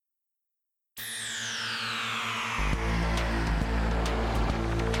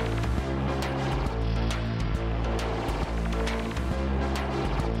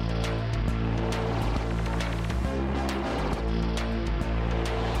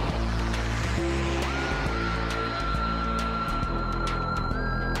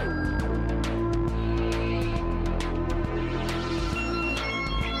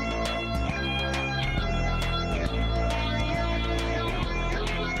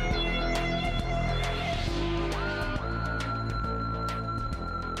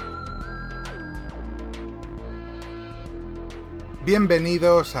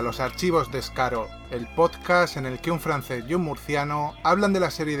Bienvenidos a Los Archivos de Skaro, el podcast en el que un francés y un murciano hablan de la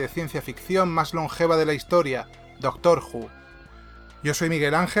serie de ciencia ficción más longeva de la historia, Doctor Who. Yo soy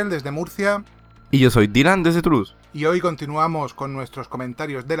Miguel Ángel desde Murcia. Y yo soy Dylan desde Toulouse. Y hoy continuamos con nuestros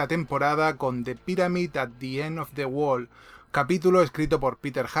comentarios de la temporada con The Pyramid at the End of the Wall, capítulo escrito por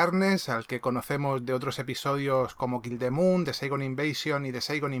Peter Harness, al que conocemos de otros episodios como Kill the Moon, The Saigon Invasion y The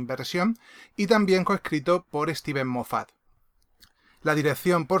Saigon Inversion, y también coescrito por Steven Moffat. La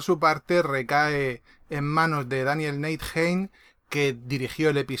dirección, por su parte, recae en manos de Daniel Neidheim, que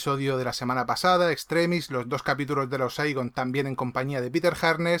dirigió el episodio de la semana pasada, Extremis, los 2 capítulos de los Saigon también en compañía de Peter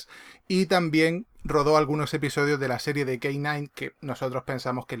Harness, y también rodó algunos episodios de la serie de K9 que nosotros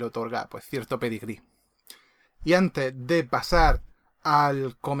pensamos que le otorga pues cierto pedigrí. Y antes de pasar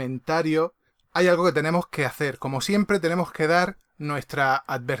al comentario, hay algo que tenemos que hacer. Como siempre, tenemos que dar nuestra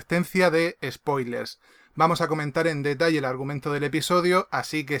advertencia de spoilers. Vamos a comentar en detalle el argumento del episodio,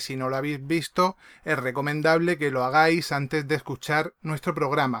 así que si no lo habéis visto, es recomendable que lo hagáis antes de escuchar nuestro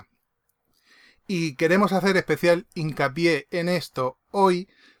programa. Y queremos hacer especial hincapié en esto hoy,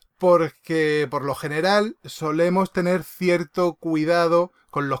 porque por lo general solemos tener cierto cuidado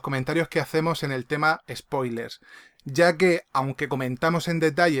con los comentarios que hacemos en el tema spoilers, ya que, aunque comentamos en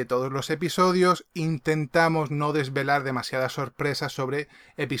detalle todos los episodios, intentamos no desvelar demasiadas sorpresas sobre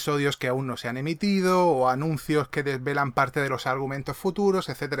episodios que aún no se han emitido o anuncios que desvelan parte de los argumentos futuros,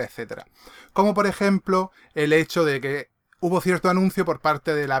 etcétera, etcétera. Como por ejemplo el hecho de que hubo cierto anuncio por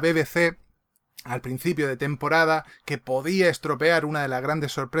parte de la BBC al principio de temporada que podía estropear una de las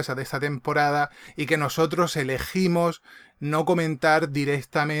grandes sorpresas de esta temporada y que nosotros elegimos no comentar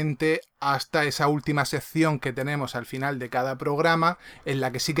directamente hasta esa última sección que tenemos al final de cada programa, en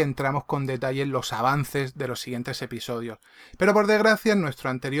la que sí que entramos con detalle en los avances de los siguientes episodios. Pero por desgracia en nuestro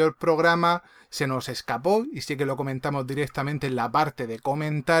anterior programa se nos escapó y sí que lo comentamos directamente en la parte de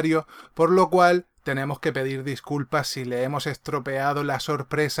comentarios, por lo cual tenemos que pedir disculpas si le hemos estropeado la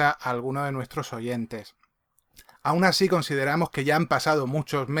sorpresa a alguno de nuestros oyentes. Aún así consideramos que ya han pasado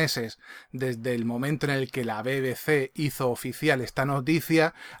muchos meses desde el momento en el que la BBC hizo oficial esta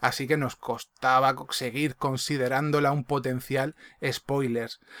noticia, así que nos costaba seguir considerándola un potencial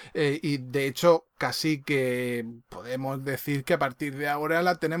spoilers. Y de hecho casi que podemos decir que a partir de ahora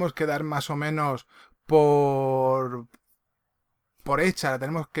la tenemos que dar más o menos por hecha, la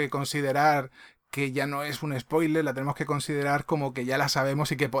tenemos que considerar que ya no es un spoiler, la tenemos que considerar como que ya la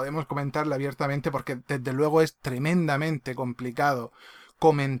sabemos y que podemos comentarla abiertamente, porque desde luego es tremendamente complicado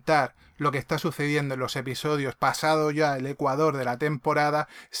comentar lo que está sucediendo en los episodios pasado ya el ecuador de la temporada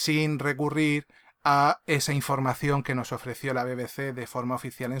sin recurrir a esa información que nos ofreció la BBC de forma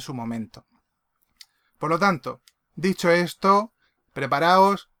oficial en su momento. Por lo tanto, dicho esto,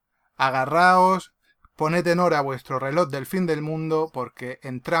 preparaos, agarraos, poned en hora vuestro reloj del fin del mundo, porque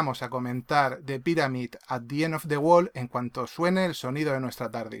entramos a comentar The Pyramid at the End of the Wall en cuanto suene el sonido de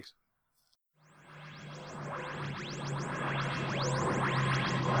nuestra TARDIS.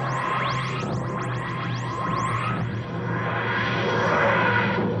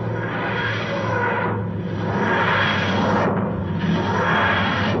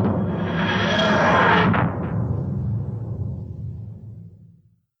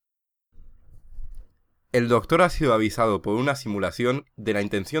 El Doctor ha sido avisado por una simulación de la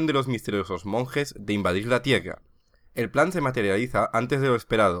intención de los misteriosos monjes de invadir la Tierra. El plan se materializa antes de lo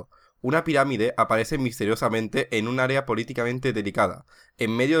esperado. Una pirámide aparece misteriosamente en un área políticamente delicada,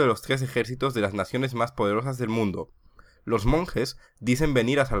 en medio de los 3 ejércitos de las naciones más poderosas del mundo. Los monjes dicen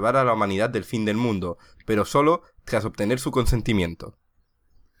venir a salvar a la humanidad del fin del mundo, pero solo tras obtener su consentimiento.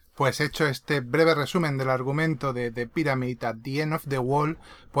 Pues hecho este breve resumen del argumento de The Pyramid at the End of the Wall,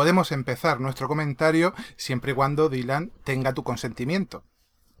 podemos empezar nuestro comentario siempre y cuando Dylan tenga tu consentimiento.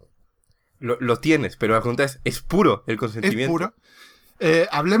 Lo tienes, pero la pregunta es puro el consentimiento. Es puro.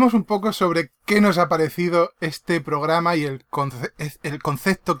 Hablemos un poco sobre qué nos ha parecido este programa y el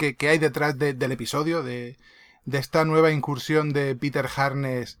concepto que hay detrás del episodio, de esta nueva incursión de Peter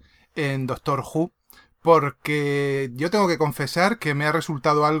Harness en Doctor Who. Porque yo tengo que confesar que me ha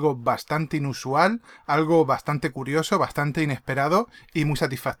resultado algo bastante inusual, algo bastante curioso, bastante inesperado y muy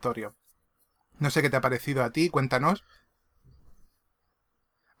satisfactorio. No sé qué te ha parecido a ti, cuéntanos.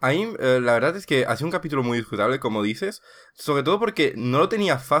 A mí, la verdad es que ha sido un capítulo muy disfrutable, como dices, sobre todo porque no lo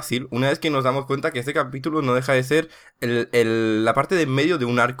tenía fácil una vez que nos damos cuenta que este capítulo no deja de ser la parte de en medio de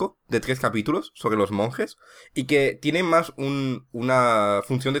un arco de 3 capítulos sobre los monjes y que tiene más una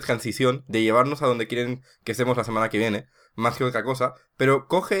función de transición, de llevarnos a donde quieren que estemos la semana que viene, más que otra cosa, pero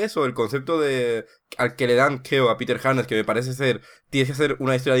coge eso, el concepto al que le dan, creo, a Peter Harness, que me parece ser, tienes que hacer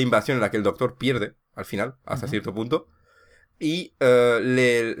una historia de invasión en la que el Doctor pierde, al final, hasta cierto punto. y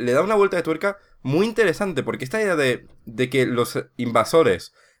le da una vuelta de tuerca muy interesante, porque esta idea de que los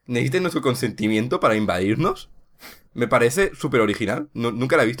invasores necesiten nuestro consentimiento para invadirnos, me parece súper original.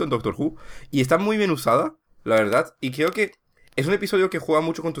 Nunca la he visto en Doctor Who. Y está muy bien usada, la verdad. Y creo que es un episodio que juega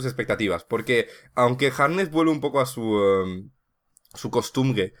mucho con tus expectativas. Porque aunque Harness vuelve un poco a su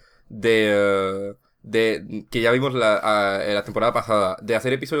costumbre de que ya vimos en la temporada pasada, de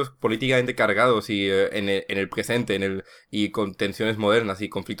hacer episodios políticamente cargados y en el presente, y con tensiones modernas y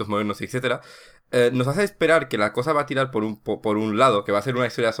conflictos modernos, etcétera, nos hace esperar que la cosa va a tirar por un lado, que va a ser una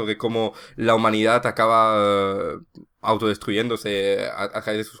historia sobre cómo la humanidad acaba autodestruyéndose a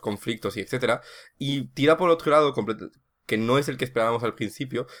través de sus conflictos y etcétera, y tira por otro lado que no es el que esperábamos al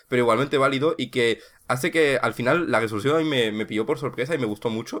principio, pero igualmente válido, y que hace que al final la resolución a mí me pilló por sorpresa y me gustó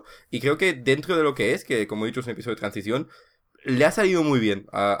mucho, y creo que dentro de lo que es, que como he dicho es un episodio de transición, le ha salido muy bien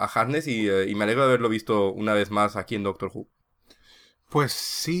a Harness, y me alegro de haberlo visto una vez más aquí en Doctor Who. Pues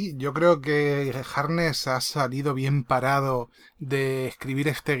sí, yo creo que Harness ha salido bien parado de escribir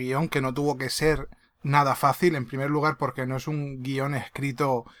este guión, que no tuvo que ser nada fácil, en primer lugar porque no es un guión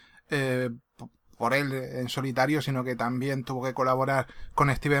escrito eh, por él en solitario, sino que también tuvo que colaborar con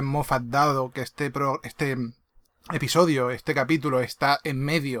Steven Moffat, dado que este episodio, este capítulo está en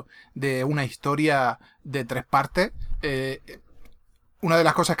medio de una historia de 3 partes. Una de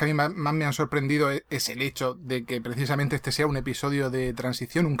las cosas que a mí más me han sorprendido es el hecho de que precisamente este sea un episodio de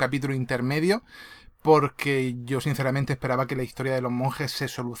transición, un capítulo intermedio, porque yo sinceramente esperaba que la historia de los monjes se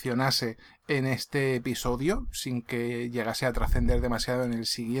solucionase en este episodio, sin que llegase a trascender demasiado en el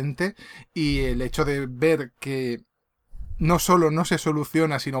siguiente, y el hecho de ver que no solo no se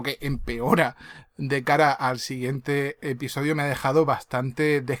soluciona, sino que empeora de cara al siguiente episodio me ha dejado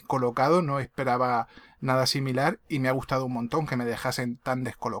bastante descolocado, no esperaba nada similar y me ha gustado un montón que me dejasen tan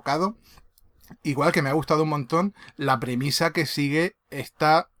descolocado. Igual que me ha gustado un montón la premisa que sigue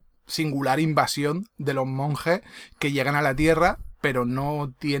esta singular invasión de los monjes que llegan a la Tierra, pero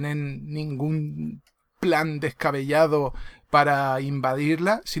no tienen ningún plan descabellado para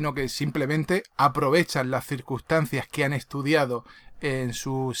invadirla, sino que simplemente aprovechan las circunstancias que han estudiado en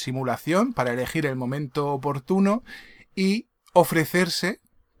su simulación para elegir el momento oportuno y ofrecerse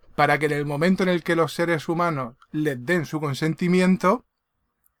para que en el momento en el que los seres humanos les den su consentimiento,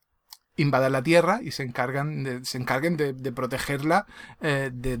 invadan la Tierra y se encarguen de protegerla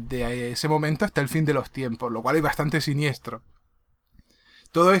desde ese momento hasta el fin de los tiempos, lo cual es bastante siniestro.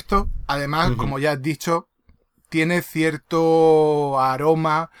 Todo esto, además, como ya has dicho, tiene cierto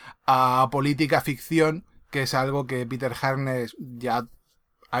aroma a política ficción, que es algo que Peter Harness ya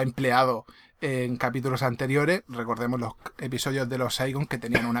ha empleado en capítulos anteriores. Recordemos los episodios de los Saigon, que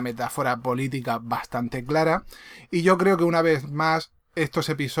tenían una metáfora política bastante clara. Y yo creo que una vez más estos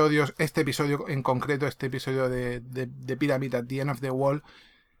episodios, este episodio en concreto, este episodio de Pyramid at the End of the Wall,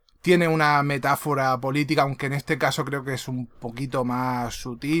 tiene una metáfora política, aunque en este caso creo que es un poquito más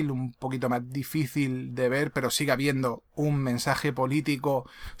sutil, un poquito más difícil de ver, pero sigue habiendo un mensaje político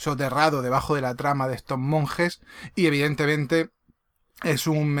soterrado debajo de la trama de estos monjes, y evidentemente es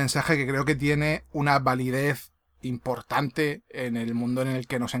un mensaje que creo que tiene una validez importante en el mundo en el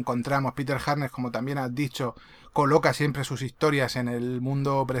que nos encontramos. Peter Harness, como también has dicho, coloca siempre sus historias en el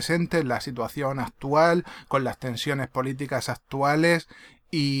mundo presente, en la situación actual, con las tensiones políticas actuales,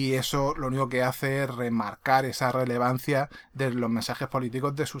 y eso lo único que hace es remarcar esa relevancia de los mensajes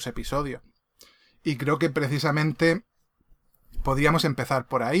políticos de sus episodios. Y creo que precisamente podríamos empezar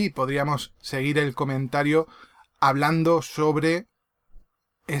por ahí, podríamos seguir el comentario hablando sobre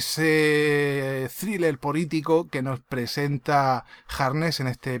ese thriller político que nos presenta Harness en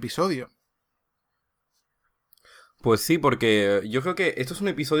este episodio. Pues sí, porque yo creo que esto es un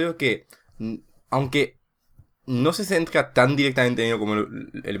episodio que, aunque no se centra tan directamente en ello como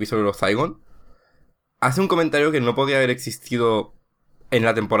el episodio de los Saigon, hace un comentario que no podría haber existido en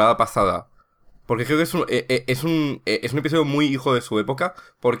la temporada pasada. Porque creo que es un episodio muy hijo de su época,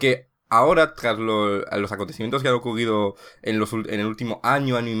 porque ahora, tras los acontecimientos que han ocurrido en el último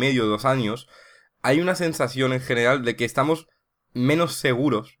año y medio, 2 años, hay una sensación en general de que estamos menos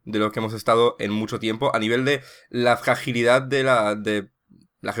seguros de lo que hemos estado en mucho tiempo a nivel de la fragilidad de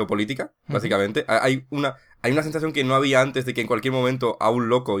la geopolítica, básicamente. Hay una sensación que no había antes de que en cualquier momento a un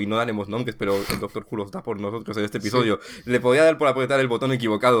loco, y no daremos nombres, pero el Doctor Who los da por nosotros en este episodio, sí, le podía dar por apretar el botón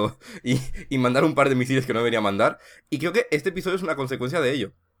equivocado y mandar un par de misiles que no debería mandar. Y creo que este episodio es una consecuencia de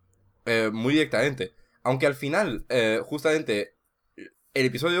ello. Muy directamente. Aunque al final, justamente, el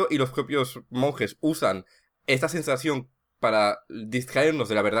episodio y los propios monjes usan esta sensación para distraernos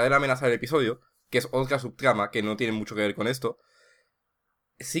de la verdadera amenaza del episodio, que es otra subtrama que no tiene mucho que ver con esto.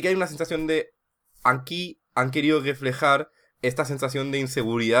 Sí que hay una sensación de... Aquí han querido reflejar esta sensación de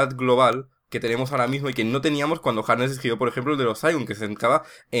inseguridad global que tenemos ahora mismo y que no teníamos cuando Harness escribió, por ejemplo, el de los Saigon, que se centraba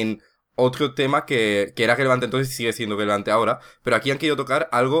en otro tema que era relevante entonces y sigue siendo relevante ahora, pero aquí han querido tocar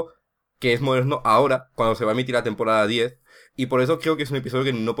algo que es moderno ahora, cuando se va a emitir la temporada 10, y por eso creo que es un episodio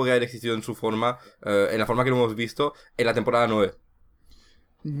que no podría haber existido en su forma, en la forma que lo hemos visto en la temporada 9.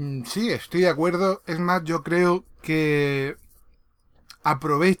 Sí, estoy de acuerdo. Es más, yo creo que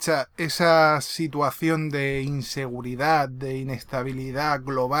aprovecha esa situación de inseguridad, de inestabilidad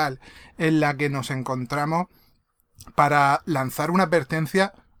global en la que nos encontramos para lanzar una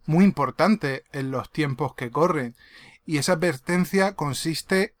advertencia muy importante en los tiempos que corren. Y esa advertencia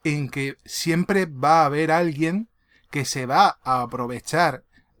consiste en que siempre va a haber alguien que se va a aprovechar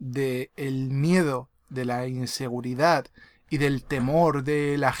del miedo, de la inseguridad y del temor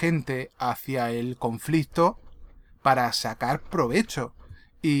de la gente hacia el conflicto para sacar provecho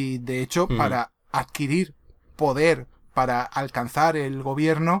y de hecho para adquirir poder para alcanzar el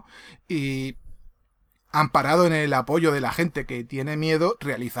gobierno y, amparado en el apoyo de la gente que tiene miedo,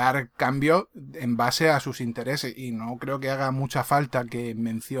 realizar cambios en base a sus intereses. Y no creo que haga mucha falta que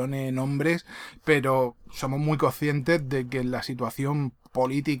mencione nombres, pero somos muy conscientes de que en la situación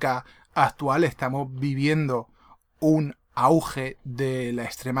política actual estamos viviendo un auge de la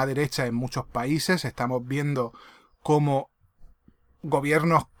extrema derecha en muchos países. Estamos viendo cómo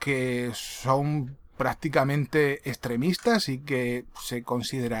gobiernos que son prácticamente extremistas y que se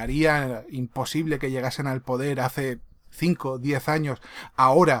consideraría imposible que llegasen al poder hace 5 o 10 años,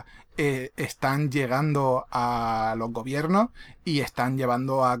 ahora están llegando a los gobiernos y están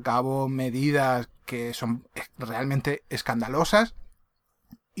llevando a cabo medidas que son realmente escandalosas,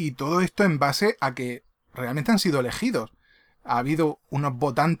 y todo esto en base a que realmente han sido elegidos. Ha habido unos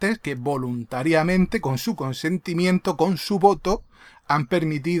votantes que voluntariamente, con su consentimiento, con su voto, han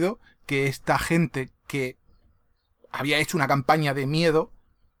permitido que esta gente que había hecho una campaña de miedo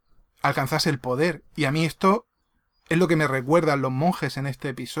alcanzase el poder. Y a mí esto es lo que me recuerdan los monjes en este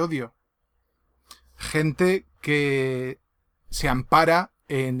episodio. Gente que se ampara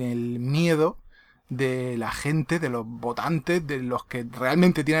en el miedo de la gente, de los votantes, de los que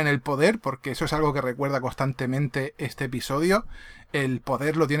realmente tienen el poder, porque eso es algo que recuerda constantemente este episodio. El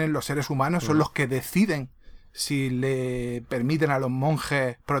poder lo tienen los seres humanos, son los que deciden si le permiten a los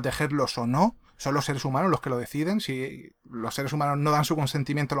monjes protegerlos o no. Son los seres humanos los que lo deciden. Si los seres humanos no dan su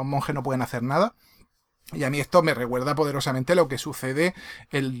consentimiento, los monjes no pueden hacer nada. Y a mí esto me recuerda poderosamente lo que sucede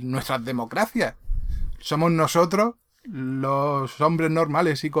en nuestras democracias. Somos nosotros, los hombres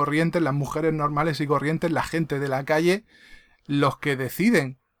normales y corrientes, las mujeres normales y corrientes, la gente de la calle, los que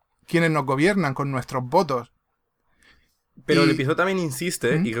deciden quiénes nos gobiernan con nuestros votos. Pero el episodio también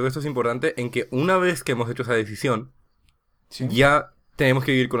insiste, y creo que esto es importante, en que una vez que hemos hecho esa decisión, ¿sí?, ya tenemos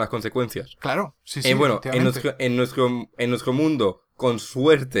que vivir con las consecuencias. Claro, sí, sí. Bueno, en nuestro mundo, con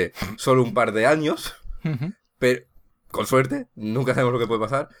suerte, solo un par de años, pero con suerte, nunca sabemos lo que puede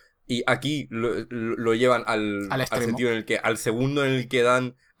pasar. Y aquí lo llevan al sentido en el que, al segundo en el que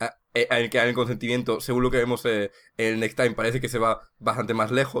dan el consentimiento, según lo que vemos en el Next Time, parece que se va bastante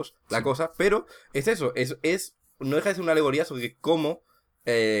más lejos la cosa, pero es eso, no deja de ser una alegoría sobre cómo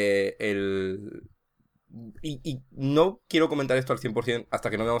y no quiero comentar esto al 100%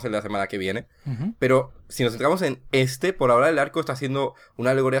 hasta que nos veamos en la semana que viene, pero si nos centramos en por ahora el arco está siendo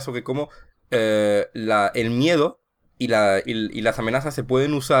una alegoría sobre cómo el miedo y las amenazas se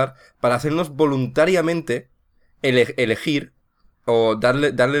pueden usar para hacernos voluntariamente elegir o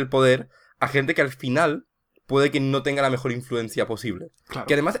darle el poder a gente que al final puede que no tenga la mejor influencia posible. Claro.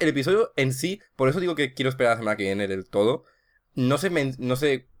 Que además el episodio en sí, por eso digo que quiero esperar la semana que viene del todo, no se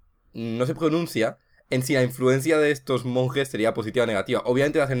pronuncia en si la influencia de estos monjes sería positiva o negativa.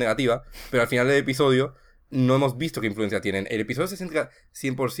 Obviamente va a ser negativa, pero al final del episodio no hemos visto qué influencia tienen. El episodio se centra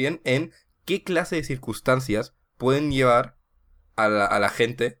 100% en qué clase de circunstancias pueden llevar a la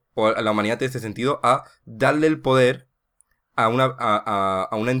gente, o a la humanidad en este sentido, a darle el poder a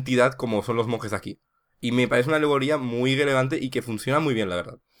una entidad como son los monjes aquí. Y me parece una alegoría muy relevante y que funciona muy bien, la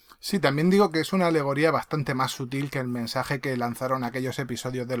verdad. Sí, también digo que es una alegoría bastante más sutil que el mensaje que lanzaron aquellos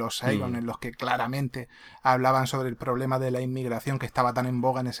episodios de los Saigon, en los que claramente hablaban sobre el problema de la inmigración que estaba tan en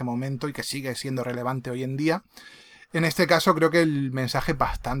boga en ese momento y que sigue siendo relevante hoy en día. En este caso creo que el mensaje es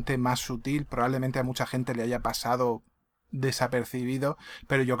bastante más sutil, probablemente a mucha gente le haya pasado desapercibido,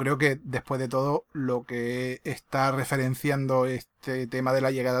 pero yo creo que después de todo lo que está referenciando este tema de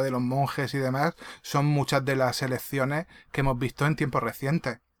la llegada de los monjes y demás son muchas de las elecciones que hemos visto en tiempos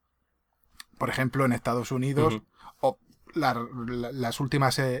recientes. Por ejemplo, en Estados Unidos, o las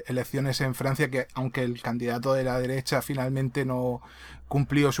últimas elecciones en Francia, que aunque el candidato de la derecha finalmente no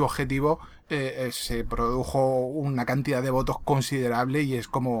cumplió su objetivo, se produjo una cantidad de votos considerable y es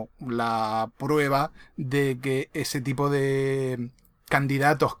como la prueba de que ese tipo de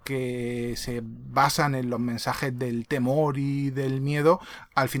candidatos que se basan en los mensajes del temor y del miedo,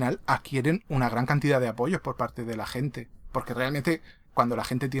 al final adquieren una gran cantidad de apoyos por parte de la gente. Porque realmente cuando la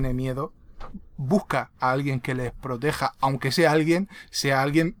gente tiene miedo, busca a alguien que les proteja, aunque sea alguien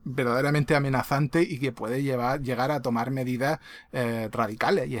verdaderamente amenazante y que puede llegar a tomar medidas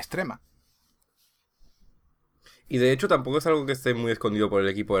radicales y extremas. Y de hecho tampoco es algo que esté muy escondido por el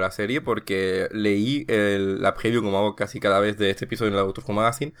equipo de la serie, porque leí la preview, como hago casi cada vez de este episodio en la Doctor Who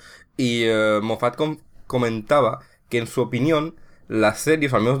Magazine, y Moffat comentaba que en su opinión las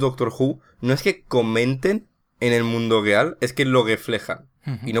series, o al menos Doctor Who, no es que comenten en el mundo real, es que lo reflejan.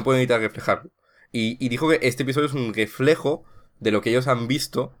 Y no pueden evitar reflejarlo. Y dijo que este episodio es un reflejo de lo que ellos han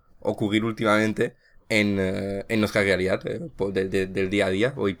visto ocurrir últimamente en nuestra realidad del día a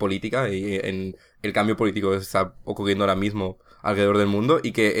día, y política, y en el cambio político que está ocurriendo ahora mismo alrededor del mundo,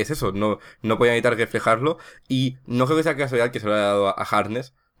 y que es eso, no podían evitar reflejarlo, y no creo que sea casualidad que se lo haya dado a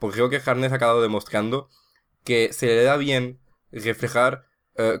Harkness, porque creo que Harkness ha acabado demostrando que se le da bien reflejar,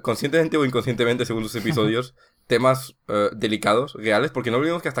 conscientemente o inconscientemente, según sus episodios, temas delicados, reales, porque no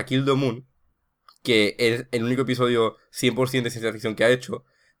olvidemos que hasta Kill the Moon, que es el único episodio 100% de ciencia ficción que ha hecho,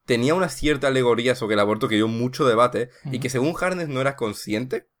 tenía una cierta alegoría sobre el aborto que dio mucho debate, y que según Harkness no era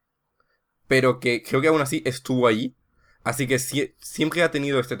consciente, pero que creo que aún así estuvo allí. Así que siempre ha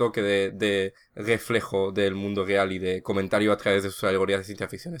tenido este toque de reflejo del mundo real y de comentario a través de sus alegorías de ciencia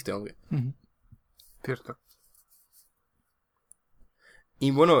ficción, este hombre. Cierto. Y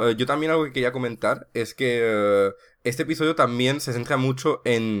bueno, yo también algo que quería comentar es que este episodio también se centra mucho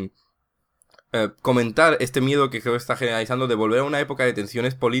en comentar este miedo que creo que está generalizando de volver a una época de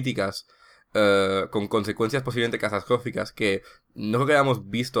tensiones políticas con consecuencias posiblemente catastróficas que no creo que hayamos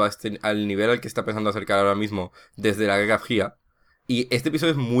visto al nivel al que está pensando acercar ahora mismo desde la Guerra Fría. Y este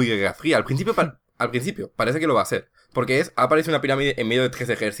episodio es muy Guerra Fría. Al principio parece que lo va a ser, porque aparece una pirámide en medio de 3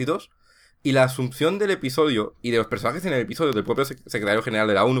 ejércitos. Y la asunción del episodio y de los personajes en el episodio, del propio secretario general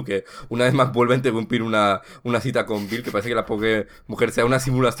de la ONU, que una vez más vuelve a interrumpir una cita con Bill, que parece que la pobre mujer, sea una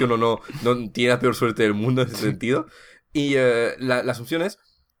simulación o no tiene la peor suerte del mundo en ese sentido. Y la asunción es,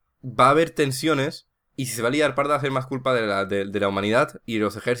 va a haber tensiones, y si se va a liar parda, va a ser más culpa de la humanidad y de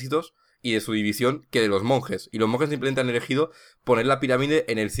los ejércitos y de su división que de los monjes. Y los monjes simplemente han elegido poner la pirámide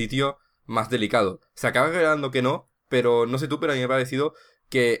en el sitio más delicado. Se acaba revelando que no, pero no sé tú, pero a mí me ha parecido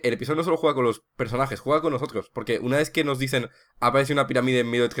que el episodio no solo juega con los personajes, juega con nosotros. Porque una vez que nos dicen aparece una pirámide en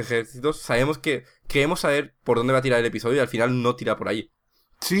medio de 3 ejércitos, creemos saber por dónde va a tirar el episodio y al final no tira por allí.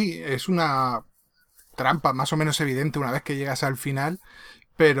 Sí, es una trampa más o menos evidente una vez que llegas al final,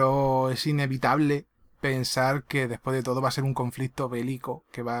 pero es inevitable pensar que después de todo va a ser un conflicto bélico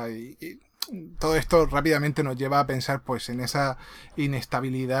que va y todo esto rápidamente nos lleva a pensar pues en esa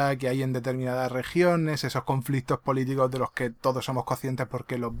inestabilidad que hay en determinadas regiones, esos conflictos políticos de los que todos somos conscientes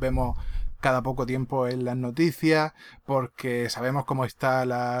porque los vemos cada poco tiempo en las noticias, porque sabemos cómo está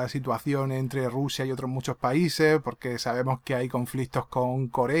la situación entre Rusia y otros muchos países, porque sabemos que hay conflictos con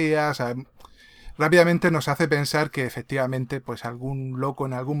Corea, rápidamente nos hace pensar que efectivamente pues algún loco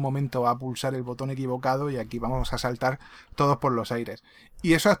en algún momento va a pulsar el botón equivocado y aquí vamos a saltar todos por los aires.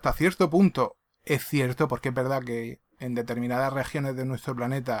 Y eso hasta cierto punto es cierto, porque es verdad que en determinadas regiones de nuestro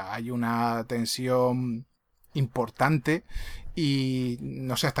planeta hay una tensión importante y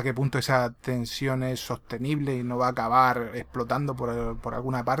no sé hasta qué punto esa tensión es sostenible y no va a acabar explotando por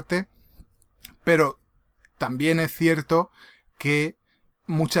alguna parte, pero también es cierto que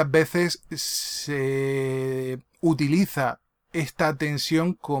muchas veces se utiliza esta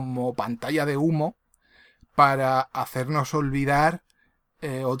tensión como pantalla de humo para hacernos olvidar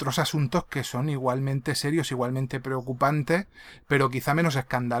otros asuntos que son igualmente serios, igualmente preocupantes, pero quizá menos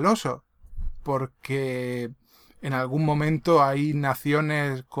escandalosos, porque en algún momento hay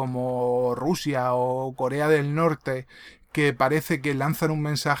naciones como Rusia o Corea del Norte que parece que lanzan un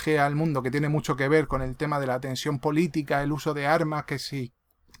mensaje al mundo que tiene mucho que ver con el tema de la tensión política, el uso de armas, que si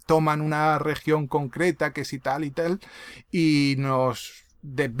toman una región concreta, que si tal y tal, y nos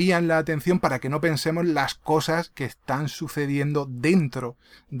desvían la atención para que no pensemos las cosas que están sucediendo dentro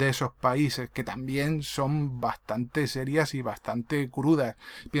de esos países, que también son bastante serias y bastante crudas.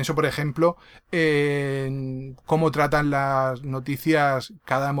 Pienso, por ejemplo, en cómo tratan las noticias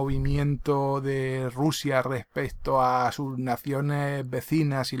cada movimiento de Rusia respecto a sus naciones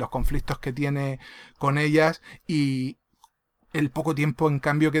vecinas y los conflictos que tiene con ellas, y el poco tiempo, en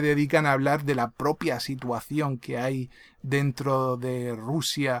cambio, que dedican a hablar de la propia situación que hay dentro de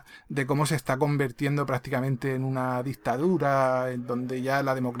Rusia, de cómo se está convirtiendo prácticamente en una dictadura, en donde ya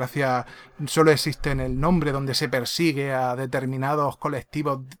la democracia solo existe en el nombre, donde se persigue a determinados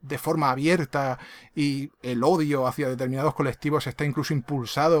colectivos de forma abierta y el odio hacia determinados colectivos está incluso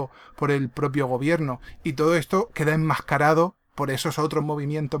impulsado por el propio gobierno. Y todo esto queda enmascarado por esos otros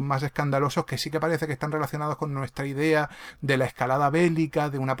movimientos más escandalosos que sí que parece que están relacionados con nuestra idea de la escalada bélica,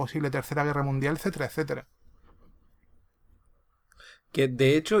 de una posible tercera guerra mundial, etcétera, etcétera. Que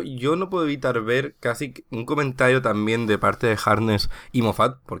de hecho yo no puedo evitar ver casi un comentario también de parte de Harkness y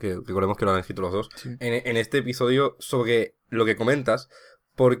Moffat, porque recordemos que lo han escrito los dos, Sí. en este episodio sobre lo que comentas,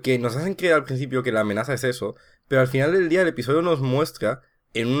 porque nos hacen creer al principio que la amenaza es eso, pero al final del día el episodio nos muestra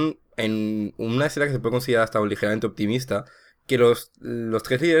en una escena que se puede considerar hasta ligeramente optimista, que los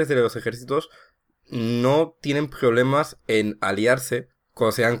tres líderes de los ejércitos no tienen problemas en aliarse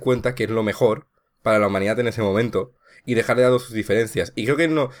cuando se dan cuenta que es lo mejor para la humanidad en ese momento y dejar de lado sus diferencias. Y creo que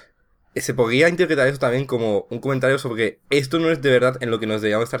no se podría interpretar eso también como un comentario sobre que esto no es de verdad en lo que nos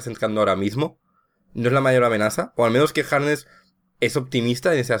deberíamos estar centrando ahora mismo, no es la mayor amenaza, o al menos que Harkness es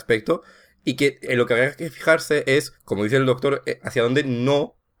optimista en ese aspecto y que en lo que habría que fijarse es, como dice el doctor, hacia dónde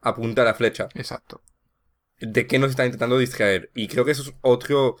no apunta la flecha. Exacto. De qué nos está intentando distraer. Y creo que eso es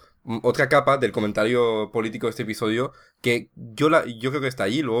otra capa del comentario político de este episodio que yo creo que está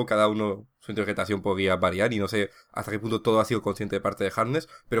allí. Luego cada uno su interpretación podría variar y no sé hasta qué punto todo ha sido consciente de parte de Harkness,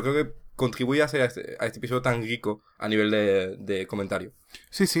 pero creo que contribuye a hacer a este episodio tan rico a nivel de comentario.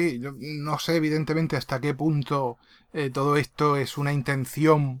 Sí, yo no sé evidentemente hasta qué punto todo esto es una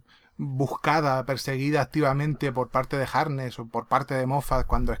intención buscada, perseguida activamente por parte de Harkness o por parte de Moffat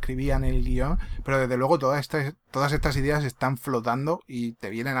cuando escribían el guión, pero desde luego todas estas ideas están flotando y te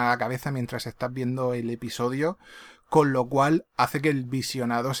vienen a la cabeza mientras estás viendo el episodio, con lo cual hace que el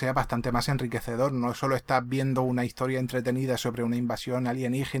visionado sea bastante más enriquecedor. No solo estás viendo una historia entretenida sobre una invasión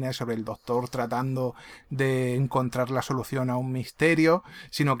alienígena, sobre el doctor tratando de encontrar la solución a un misterio,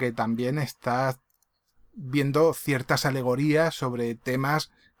 sino que también estás viendo ciertas alegorías sobre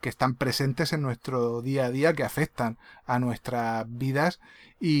temas que están presentes en nuestro día a día, que afectan a nuestras vidas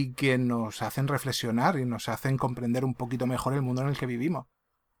y que nos hacen reflexionar y nos hacen comprender un poquito mejor el mundo en el que vivimos.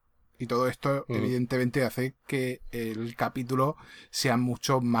 Y todo esto, evidentemente, hace que el capítulo sea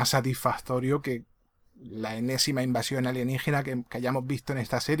mucho más satisfactorio que la enésima invasión alienígena que hayamos visto en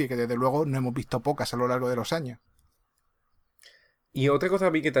esta serie, que desde luego no hemos visto pocas a lo largo de los años. Y otra cosa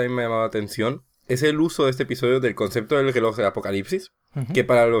a mí que también me ha llamado la atención es el uso de este episodio del concepto del reloj del apocalipsis, que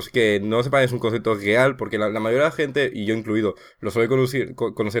para los que no sepan es un concepto real, porque la mayoría de la gente, y yo incluido, lo suele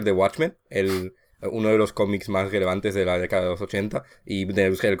conocer de Watchmen, uno de los cómics más relevantes de la década de los 80 y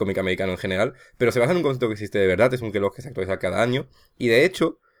del cómic americano en general, pero se basa en un concepto que existe de verdad, es un reloj que se actualiza cada año, y de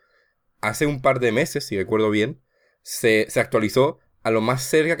hecho, hace un par de meses, si recuerdo bien, se actualizó a lo más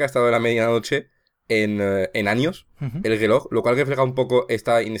cerca que ha estado de la medianoche en años el reloj, lo cual refleja un poco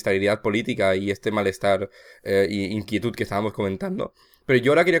esta inestabilidad política y este malestar y inquietud que estábamos comentando. Pero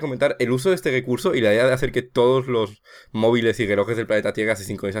yo ahora quería comentar el uso de este recurso y la idea de hacer que todos los móviles y relojes del planeta Tierra se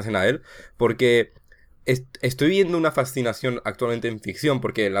sincronizasen a él, porque estoy viendo una fascinación actualmente en ficción,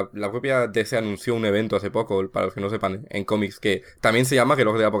 porque la propia DC anunció un evento hace poco, para los que no sepan, en cómics, que también se llama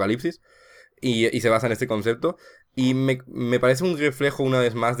Reloj de Apocalipsis, y se basa en este concepto. Y me parece un reflejo una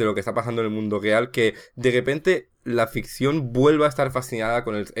vez más de lo que está pasando en el mundo real, que de repente la ficción vuelva a estar fascinada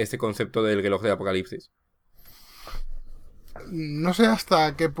con este concepto del reloj de apocalipsis. No sé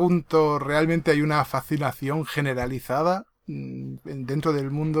hasta qué punto realmente hay una fascinación generalizada dentro del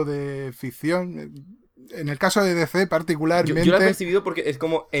mundo de ficción. En el caso de DC particularmente... Yo lo he percibido porque es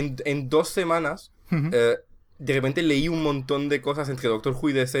como en 2 semanas de repente leí un montón de cosas entre Doctor Who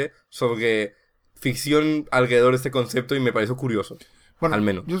y DC sobre ficción alrededor de este concepto y me pareció curioso. Bueno, al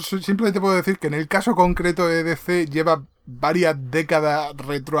menos. Yo simplemente puedo decir que en el caso concreto de DC lleva varias décadas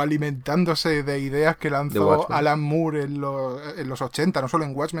retroalimentándose de ideas que lanzó Alan Moore en los 80, no solo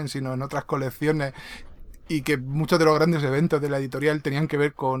en Watchmen, sino en otras colecciones, y que muchos de los grandes eventos de la editorial tenían que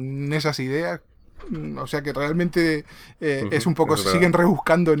ver con esas ideas. O sea que realmente es un poco... siguen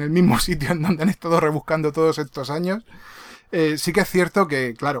rebuscando en el mismo sitio en donde han estado rebuscando todos estos años. Sí que es cierto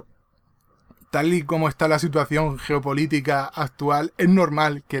que, claro, tal y como está la situación geopolítica actual, es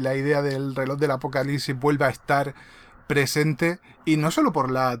normal que la idea del reloj del apocalipsis vuelva a estar presente, y no solo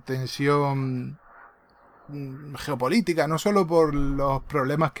por la tensión geopolítica, no solo por los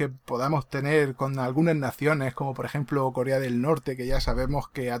problemas que podamos tener con algunas naciones, como por ejemplo Corea del Norte, que ya sabemos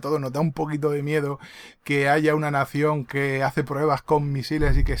que a todos nos da un poquito de miedo que haya una nación que hace pruebas con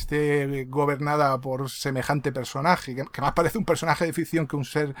misiles y que esté gobernada por semejante personaje, que más parece un personaje de ficción que un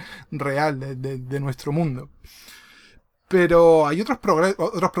ser real de nuestro mundo. Pero hay otros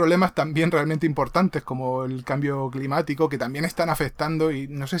problemas también realmente importantes, como el cambio climático, que también están afectando y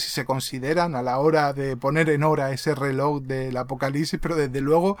no sé si se consideran a la hora de poner en hora ese reloj del apocalipsis, pero desde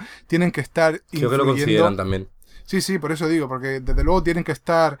luego tienen que estar influyendo. Creo que lo consideran también. Sí, por eso digo, porque desde luego tienen que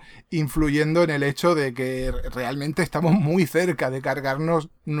estar influyendo en el hecho de que realmente estamos muy cerca de cargarnos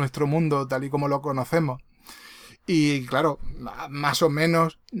nuestro mundo tal y como lo conocemos. Y claro, más o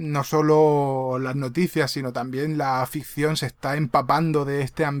menos, no solo las noticias, sino también la ficción se está empapando de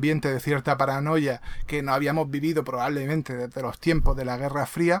este ambiente de cierta paranoia que no habíamos vivido probablemente desde los tiempos de la Guerra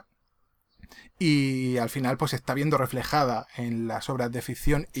Fría. Y al final pues se está viendo reflejada en las obras de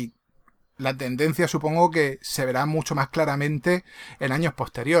ficción y la tendencia supongo que se verá mucho más claramente en años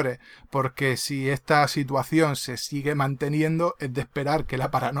posteriores, porque si esta situación se sigue manteniendo es de esperar que la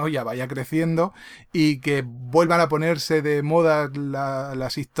paranoia vaya creciendo y que vuelvan a ponerse de moda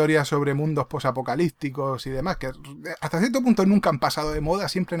las historias sobre mundos posapocalípticos y demás, que hasta cierto punto nunca han pasado de moda,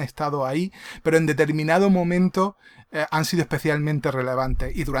 siempre han estado ahí, pero en determinado momento han sido especialmente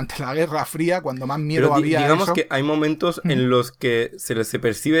relevantes. Y durante la Guerra Fría, cuando más miedo había a digamos eso... que hay momentos en los que se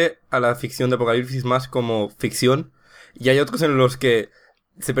percibe a la ficción de apocalipsis más como ficción y hay otros en los que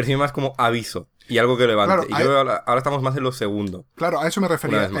se percibe más como aviso y algo que levante. Claro, y creo que ahora estamos más en lo segundo. Claro, a eso me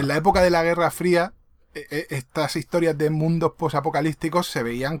refería. En la época de la Guerra Fría, estas historias de mundos posapocalípticos se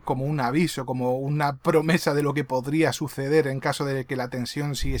veían como un aviso, como una promesa de lo que podría suceder en caso de que la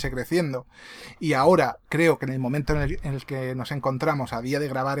tensión siguiese creciendo. Y ahora creo que en el momento en el que nos encontramos a día de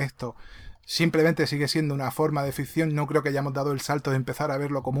grabar esto, simplemente sigue siendo una forma de ficción. No creo que hayamos dado el salto de empezar a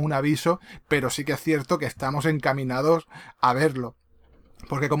verlo como un aviso, pero sí que es cierto que estamos encaminados a verlo.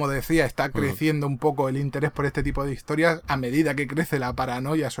 Porque como decía, está creciendo un poco el interés por este tipo de historias a medida que crece la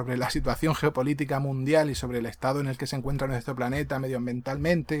paranoia sobre la situación geopolítica mundial y sobre el estado en el que se encuentra nuestro planeta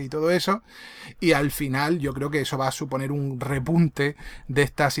medioambientalmente y todo eso. Y al final yo creo que eso va a suponer un repunte de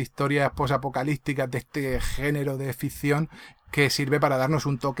estas historias posapocalípticas, de este género de ficción que sirve para darnos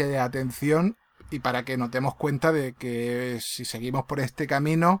un toque de atención y para que nos demos cuenta de que si seguimos por este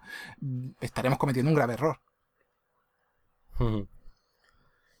camino estaremos cometiendo un grave error.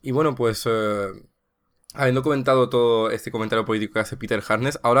 Y bueno, pues habiendo comentado todo este comentario político que hace Peter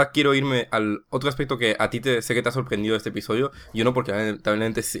Harness, ahora quiero irme al otro aspecto que a ti sé que te ha sorprendido de este episodio. Yo no, porque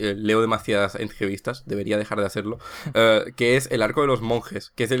lamentablemente leo demasiadas entrevistas, debería dejar de hacerlo, que es el arco de los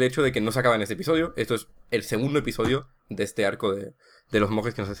monjes, que es el hecho de que no se acaba en este episodio. Esto es el segundo episodio de este arco de los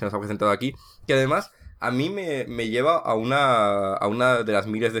monjes que se nos ha presentado aquí, que además a mí me lleva a una de las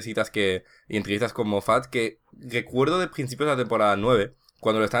miles de citas y entrevistas con Moffat que recuerdo de principios de la temporada 9,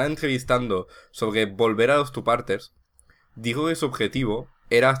 cuando lo estaban entrevistando sobre volver a los two-parters, dijo que su objetivo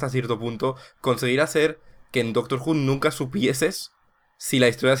era hasta cierto punto conseguir hacer que en Doctor Who nunca supieses si la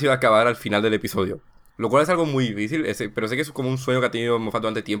historia se iba a acabar al final del episodio. Lo cual es algo muy difícil, pero sé que es como un sueño que ha tenido Moffat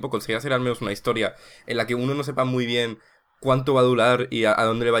durante tiempo, conseguir hacer al menos una historia en la que uno no sepa muy bien cuánto va a durar y a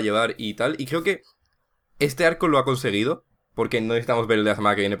dónde le va a llevar y tal. Y creo que este arco lo ha conseguido, porque no necesitamos ver el de la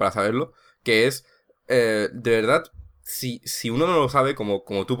semana que viene para saberlo, que es, de verdad... Si uno no lo sabe, como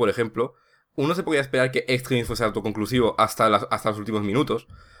tú, por ejemplo, uno se podía esperar que Extremis fuese autoconclusivo hasta los últimos minutos.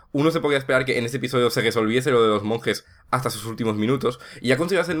 Uno se podía esperar que en este episodio se resolviese lo de los monjes hasta sus últimos minutos. Y ya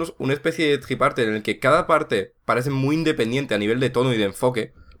conseguido hacernos una especie de triparter en el que cada parte parece muy independiente a nivel de tono y de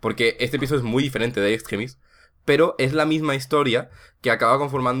enfoque, porque este episodio es muy diferente de Extremis, pero es la misma historia que acaba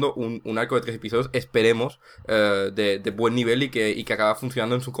conformando un arco de 3 episodios, esperemos, de buen nivel y que acaba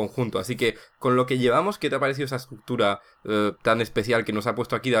funcionando en su conjunto. Así que, con lo que llevamos, ¿qué te ha parecido esa estructura tan especial que nos ha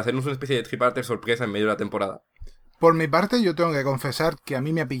puesto aquí de hacernos una especie de triparter sorpresa en medio de la temporada? Por mi parte, yo tengo que confesar que a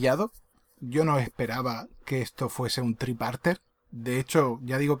mí me ha pillado. Yo no esperaba que esto fuese un triparter. De hecho,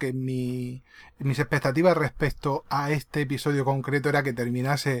 ya digo que mis expectativas respecto a este episodio concreto era que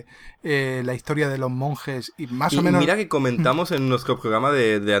terminase la historia de los monjes y más o menos... Mira que comentamos en nuestro programa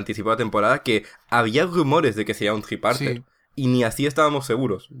de anticipo de temporada que había rumores de que sería un triparter. Sí. Y ni así estábamos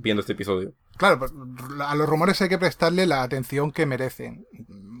seguros viendo este episodio. Claro, a los rumores hay que prestarle la atención que merecen.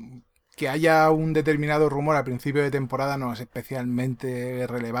 Que haya un determinado rumor al principio de temporada no es especialmente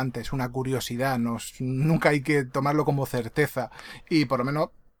relevante, es una curiosidad, nunca hay que tomarlo como certeza y por lo menos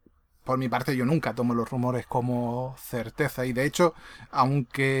por mi parte yo nunca tomo los rumores como certeza y de hecho,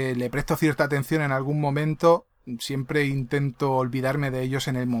 aunque le presto cierta atención en algún momento, siempre intento olvidarme de ellos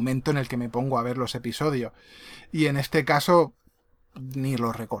en el momento en el que me pongo a ver los episodios. Y en este caso ni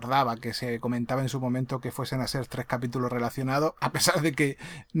lo recordaba que se comentaba en su momento que fuesen a ser 3 capítulos relacionados, a pesar de que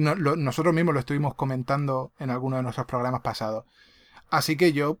nosotros mismos lo estuvimos comentando en alguno de nuestros programas pasados. Así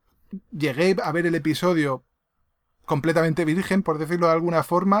que yo llegué a ver el episodio completamente virgen, por decirlo de alguna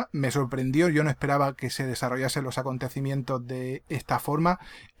forma. Me sorprendió, yo no esperaba que se desarrollasen los acontecimientos de esta forma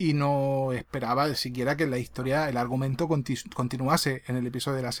y no esperaba siquiera que la historia, el argumento continuase en el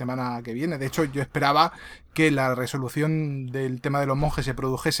episodio de la semana que viene. De hecho, yo esperaba que la resolución del tema de los monjes se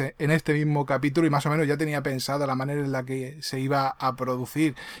produjese en este mismo capítulo y más o menos ya tenía pensada la manera en la que se iba a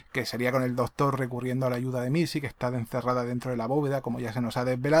producir, que sería con el doctor recurriendo a la ayuda de Missy, que está encerrada dentro de la bóveda, como ya se nos ha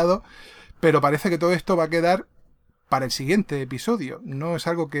desvelado, pero parece que todo esto va a quedar para el siguiente episodio. No es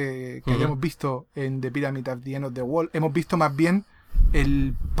algo que hayamos visto en The Pyramid at the End of the Wall. Hemos visto más bien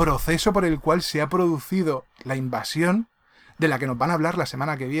el proceso por el cual se ha producido la invasión de la que nos van a hablar la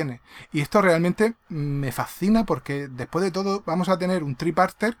semana que viene. Y esto realmente me fascina porque después de todo vamos a tener un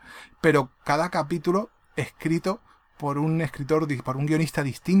triparter, pero cada capítulo escrito por un escritor, por un guionista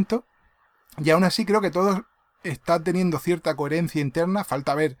distinto. Y aún así creo que todos está teniendo cierta coherencia interna.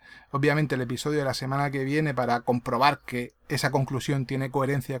 Falta ver, obviamente, el episodio de la semana que viene para comprobar que esa conclusión tiene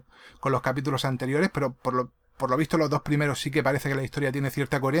coherencia con los capítulos anteriores, pero por lo visto los 2 primeros sí que parece que la historia tiene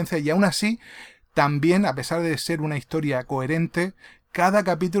cierta coherencia y aún así, también, a pesar de ser una historia coherente, cada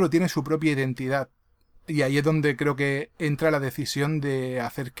capítulo tiene su propia identidad. Y ahí es donde creo que entra la decisión de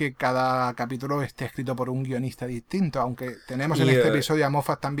hacer que cada capítulo esté escrito por un guionista distinto. Aunque tenemos en este episodio a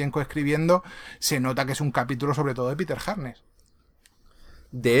Moffat también coescribiendo, se nota que es un capítulo sobre todo de Peter Harness.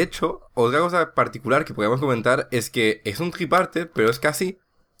 De hecho, otra cosa particular que podemos comentar es que es un triparter, pero es casi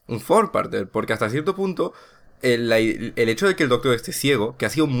un fourparter, porque hasta cierto punto el hecho de que el doctor esté ciego, que ha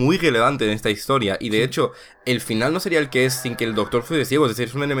sido muy relevante en esta historia, y de hecho, el final no sería el que es sin que el doctor fuese ciego, es decir,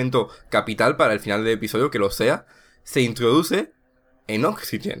 es un elemento capital para el final del episodio, que lo sea, se introduce en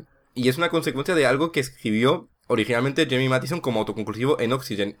Oxygen. Y es una consecuencia de algo que escribió originalmente Jamie Mathison como autoconclusivo en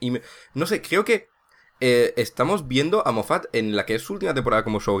Oxygen. Y no sé, creo que estamos viendo a Moffat en la que es su última temporada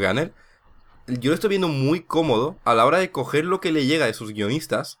como showrunner. Yo lo estoy viendo muy cómodo a la hora de coger lo que le llega de sus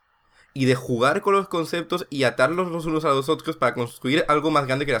guionistas y de jugar con los conceptos y atarlos los unos a los otros para construir algo más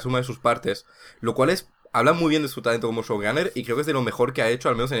grande que la suma de sus partes. Lo cual habla muy bien de su talento como showrunner y creo que es de lo mejor que ha hecho,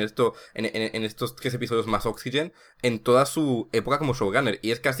 al menos en estos 3 episodios más Oxygen, en toda su época como showrunner.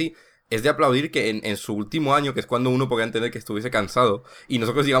 Y es de aplaudir que en su último año, que es cuando uno podría entender que estuviese cansado, y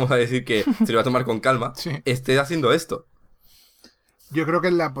nosotros llegamos a decir que se lo va a tomar con calma, sí, esté haciendo esto. Yo creo que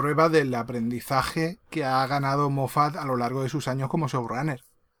es la prueba del aprendizaje que ha ganado Moffat a lo largo de sus años como showrunner.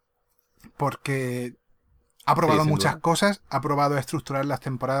 Porque ha probado muchas cosas, ha probado a estructurar las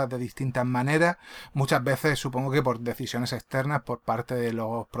temporadas de distintas maneras, muchas veces supongo que por decisiones externas por parte de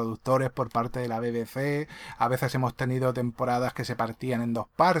los productores, por parte de la BBC. A veces hemos tenido temporadas que se partían en 2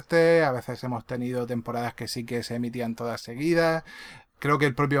 partes, a veces hemos tenido temporadas que sí que se emitían todas seguidas. Creo que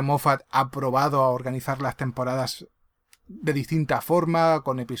el propio Moffat ha probado a organizar las temporadas de distinta forma,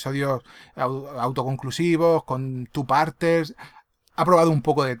 con episodios autoconclusivos, con two-parters. Ha probado un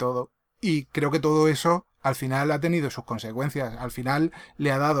poco de todo. Y creo que todo eso al final ha tenido sus consecuencias. Al final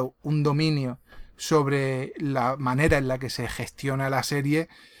le ha dado un dominio sobre la manera en la que se gestiona la serie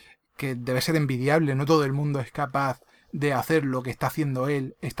que debe ser envidiable. No todo el mundo es capaz de hacer lo que está haciendo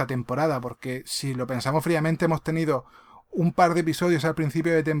él esta temporada, porque si lo pensamos fríamente hemos tenido un par de episodios al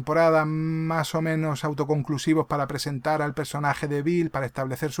principio de temporada más o menos autoconclusivos para presentar al personaje de Bill, para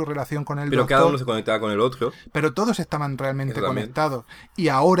establecer su relación con el doctor. Pero cada uno se conectaba con el otro. Pero todos estaban realmente conectados. Y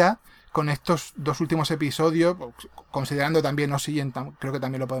ahora, con estos 2 últimos episodios, considerando también Oxygen, creo que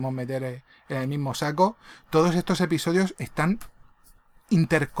también lo podemos meter en el mismo saco, todos estos episodios están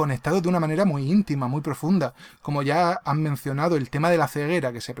interconectados de una manera muy íntima, muy profunda. Como ya han mencionado, el tema de la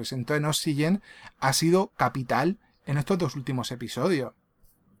ceguera que se presentó en Oxygen ha sido capital en estos 2 últimos episodios.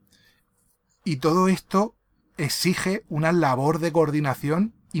 Y todo esto exige una labor de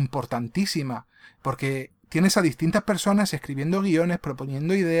coordinación importantísima, porque tienes a distintas personas escribiendo guiones,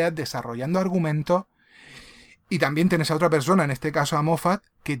 proponiendo ideas, desarrollando argumentos, y también tienes a otra persona, en este caso a Moffat,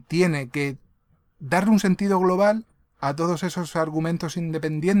 que tiene que darle un sentido global a todos esos argumentos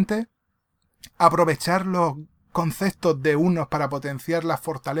independientes, aprovechar los conceptos de unos para potenciar las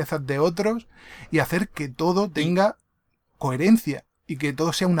fortalezas de otros y hacer que todo tenga coherencia y que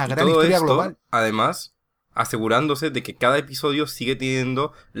todo sea una gran historia global. Además, asegurándose de que cada episodio sigue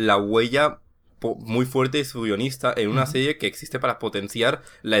teniendo la huella muy fuerte de su guionista en una serie que existe para potenciar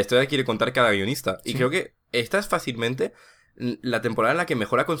la historia que quiere contar cada guionista. Y creo que esta es fácilmente la temporada en la que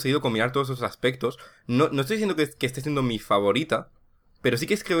mejor ha conseguido combinar todos esos aspectos. No estoy diciendo que esté siendo mi favorita, pero sí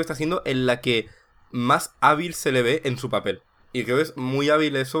que creo que está siendo en la que más hábil se le ve en su papel. Y creo que es muy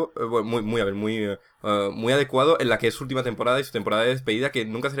hábil eso, muy hábil, muy adecuado en la que es su última temporada y su temporada de despedida, que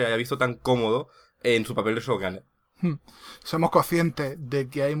nunca se le había visto tan cómodo en su papel de showrunner. Somos conscientes de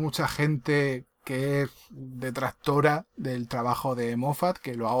que hay mucha gente que es detractora del trabajo de Moffat,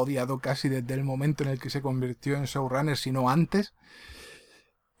 que lo ha odiado casi desde el momento en el que se convirtió en showrunner, si no antes.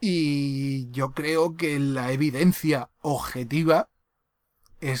 Y yo creo que la evidencia objetiva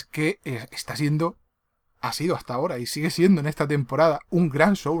es que ha sido hasta ahora y sigue siendo en esta temporada un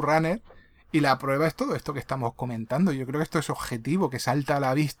gran showrunner. Y la prueba es todo esto que estamos comentando. Yo creo que esto es objetivo, que salta a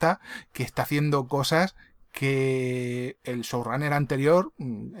la vista, que está haciendo cosas que el showrunner anterior,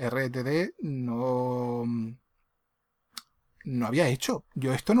 RTD, no había hecho.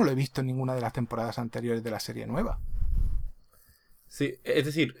 Yo esto no lo he visto en ninguna de las temporadas anteriores de la serie nueva. Sí, es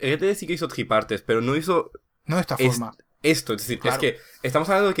decir, RTD sí que hizo tripartes, pero no hizo... No de esta forma. Esto, es decir, Claro. es que estamos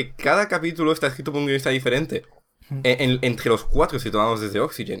hablando de que cada capítulo está escrito por un guionista diferente. Entre los 4 si tomamos desde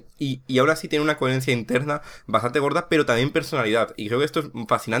Oxygen. Y aún así tiene una coherencia interna bastante gorda, pero también personalidad. Y creo que esto es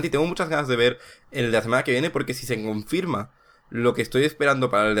fascinante y tengo muchas ganas de ver el de la semana que viene, porque si se confirma lo que estoy esperando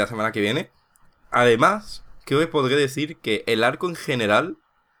para el de la semana que viene, además, creo que podré decir que el arco en general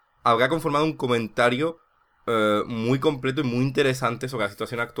habrá conformado un comentario muy completo y muy interesante sobre la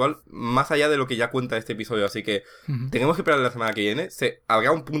situación actual, más allá de lo que ya cuenta este episodio. Así que tenemos que esperar la semana que viene.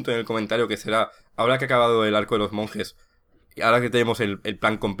 Habrá un punto en el comentario que será, ahora que ha acabado el arco de los monjes, y ahora que tenemos el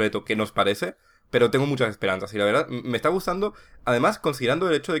plan completo, ¿qué nos parece? Pero tengo muchas esperanzas y la verdad me está gustando, además considerando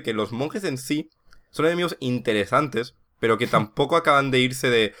el hecho de que los monjes en sí son enemigos interesantes, pero que tampoco acaban de irse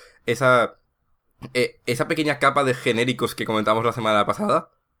de esa pequeña capa de genéricos que comentamos la semana pasada.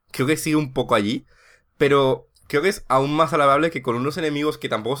 Creo que sigue un poco allí, pero creo que es aún más alabable que con unos enemigos que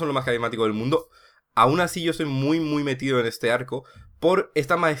tampoco son lo más carismático del mundo. Aún así yo estoy muy metido en este arco por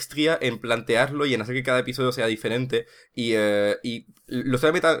esta maestría en plantearlo y en hacer que cada episodio sea diferente, y lo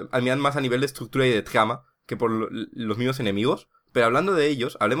estoy admirando más a nivel de estructura y de trama que por los mismos enemigos. Pero hablando de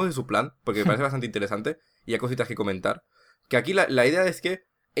ellos, hablemos de su plan, porque me parece bastante interesante y hay cositas que comentar. Que aquí la idea es que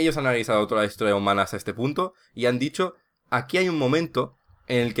ellos han analizado toda la historia humana hasta este punto y han dicho, aquí hay un momento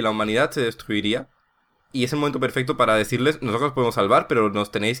en el que la humanidad se destruiría y es el momento perfecto para decirles, nosotros os podemos salvar, pero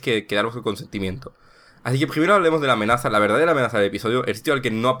nos tenéis que dar vuestro consentimiento. Así que primero hablemos de la amenaza, la verdadera amenaza del episodio, el sitio al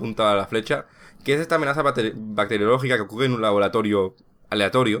que no apuntaba la flecha, que es esta amenaza bacteriológica que ocurre en un laboratorio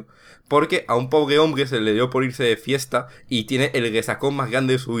aleatorio, porque a un pobre hombre se le dio por irse de fiesta y tiene el resacón más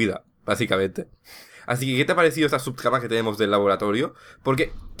grande de su vida, básicamente. Así que, ¿qué te ha parecido esta subtrama que tenemos del laboratorio?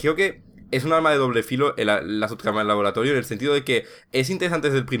 Porque creo que es un arma de doble filo la subtrama del laboratorio, en el sentido de que es interesante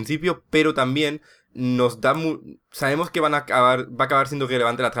desde el principio, pero también nos da... sabemos que va a acabar siendo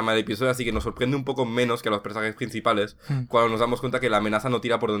relevante la trama del episodio, así que nos sorprende un poco menos que a los personajes principales cuando nos damos cuenta que la amenaza no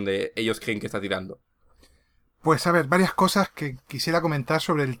tira por donde ellos creen que está tirando. Pues a ver, varias cosas que quisiera comentar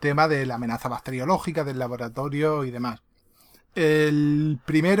sobre el tema de la amenaza bacteriológica, del laboratorio y demás. El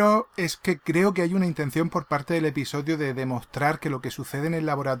primero es que creo que hay una intención por parte del episodio de demostrar que lo que sucede en el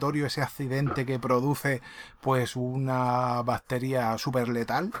laboratorio, ese accidente que produce pues una bacteria súper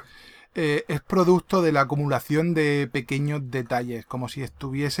letal, es producto de la acumulación de pequeños detalles, como si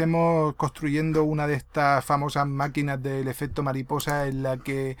estuviésemos construyendo una de estas famosas máquinas del efecto mariposa en la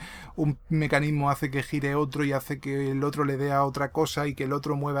que un mecanismo hace que gire otro y hace que el otro le dé a otra cosa y que el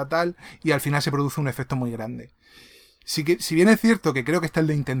otro mueva tal, y al final se produce un efecto muy grande. Si bien es cierto que creo que esta es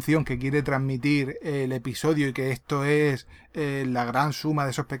la intención que quiere transmitir el episodio y que esto es la gran suma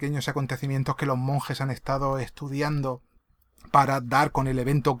de esos pequeños acontecimientos que los monjes han estado estudiando para dar con el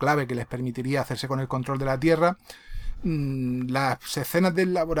evento clave que les permitiría hacerse con el control de la Tierra, las escenas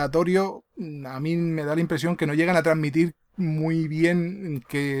del laboratorio a mí me da la impresión que no llegan a transmitir muy bien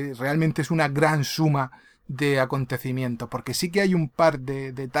que realmente es una gran suma de acontecimientos, porque sí que hay un par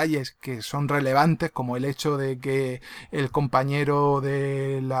de detalles que son relevantes, como el hecho de que el compañero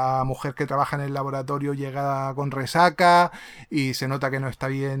de la mujer que trabaja en el laboratorio llega con resaca y se nota que no está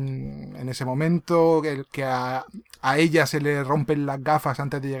bien en ese momento, que a ella se le rompen las gafas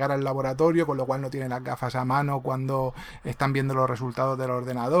antes de llegar al laboratorio, con lo cual no tiene las gafas a mano cuando están viendo los resultados del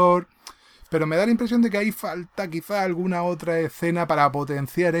ordenador. Pero me da la impresión de que ahí falta quizá alguna otra escena para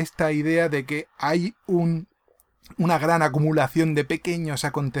potenciar esta idea de que hay una gran acumulación de pequeños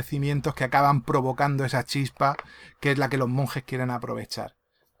acontecimientos que acaban provocando esa chispa que es la que los monjes quieren aprovechar.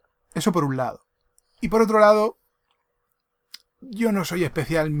 Eso por un lado. Y por otro lado, yo no soy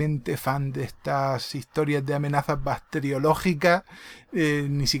especialmente fan de estas historias de amenazas bacteriológicas,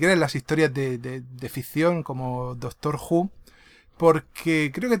 ni siquiera en las historias de ficción como Doctor Who,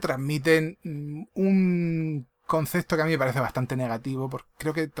 porque creo que transmiten un concepto que a mí me parece bastante negativo, porque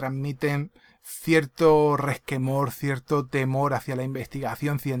creo que transmiten cierto resquemor, cierto temor hacia la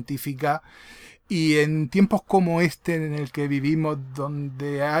investigación científica. Y en tiempos como este en el que vivimos,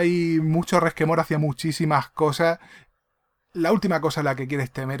 donde hay mucho resquemor hacia muchísimas cosas, la última cosa a la que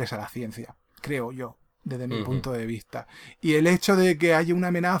quieres temer es a la ciencia, creo yo, desde mi punto de vista. Y el hecho de que haya una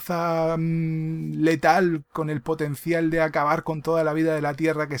amenaza letal con el potencial de acabar con toda la vida de la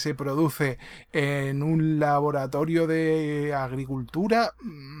Tierra que se produce en un laboratorio de agricultura,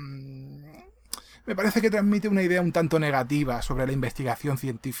 me parece que transmite una idea un tanto negativa sobre la investigación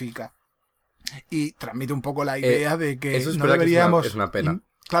científica. Y transmite un poco la idea de que eso es no verdad deberíamos... que es una pena.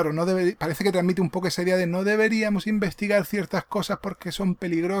 Claro, parece que transmite un poco esa idea de no deberíamos investigar ciertas cosas porque son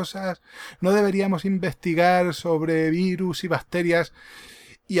peligrosas, no deberíamos investigar sobre virus y bacterias.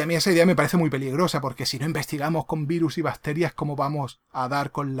 Y a mí esa idea me parece muy peligrosa, porque si no investigamos con virus y bacterias, ¿cómo vamos a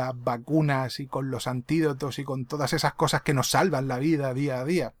dar con las vacunas y con los antídotos y con todas esas cosas que nos salvan la vida día a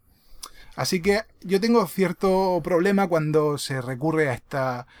día? Así que yo tengo cierto problema cuando se recurre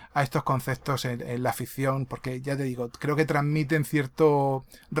a estos conceptos en la ficción, porque ya te digo, creo que transmiten cierto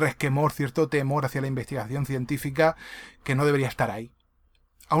resquemor, cierto temor hacia la investigación científica que no debería estar ahí.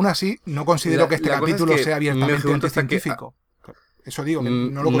 Aún así, no considero que este capítulo sea abiertamente anticientífico. Eso digo, que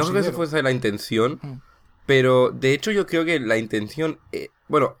no lo considero. No creo que esa fuese la intención, pero de hecho yo creo que la intención...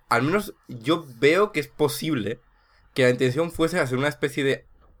 bueno, al menos yo veo que es posible que la intención fuese hacer una especie de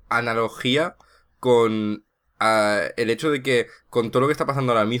analogía con el hecho de que con todo lo que está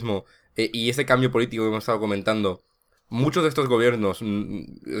pasando ahora mismo y ese cambio político que hemos estado comentando, muchos de estos gobiernos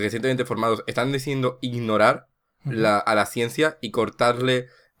recientemente formados están decidiendo ignorar a la ciencia y cortarle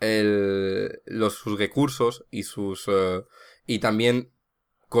sus recursos y y también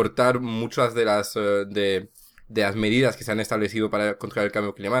cortar muchas de las medidas que se han establecido para controlar el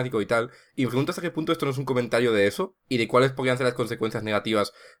cambio climático y tal. Y me pregunto hasta qué punto esto no es un comentario de eso y de cuáles podrían ser las consecuencias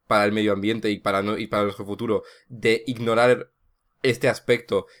negativas para el medio ambiente y para nuestro futuro de ignorar este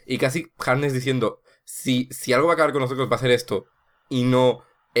aspecto. Y casi Harness diciendo, si algo va a acabar con nosotros va a ser esto y no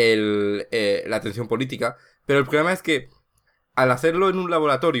la atención política. Pero el problema es que al hacerlo en un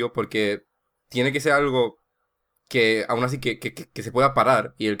laboratorio, porque tiene que ser algo que aún así que se pueda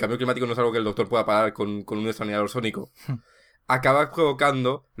parar, y el cambio climático no es algo que el doctor pueda parar con un destornillador sónico, acaba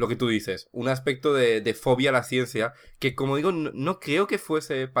provocando lo que tú dices, un aspecto de fobia a la ciencia, que como digo, no creo que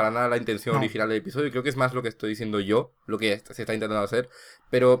fuese para nada la intención original del episodio, creo que es más lo que estoy diciendo yo, lo que se está intentando hacer,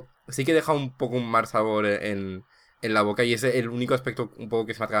 pero sí que deja un poco un mal sabor en la boca, y ese es el único aspecto un poco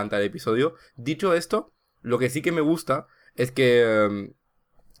que se me atraganta del episodio. Dicho esto, lo que sí que me gusta es que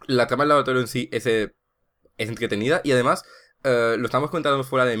la trama del laboratorio en sí es entretenida y además lo estamos comentando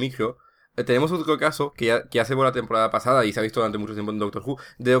fuera de micro. Tenemos otro caso que ya se vio la temporada pasada y se ha visto durante mucho tiempo en Doctor Who,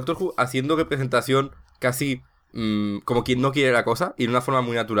 de Doctor Who haciendo representación casi como quien no quiere la cosa y de una forma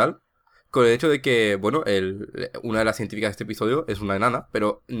muy natural, con el hecho de que, bueno, una de las científicas de este episodio es una enana,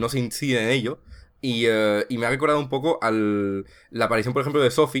 pero no se incide en ello. Y me ha recordado un poco la aparición, por ejemplo, de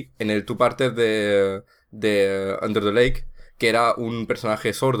Sophie en el two-parter de Under the Lake, que era un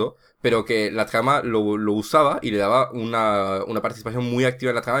personaje sordo, pero que la trama lo usaba y le daba una participación muy activa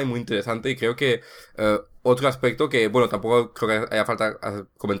en la trama y muy interesante. Y creo que otro aspecto que, bueno, tampoco creo que haya falta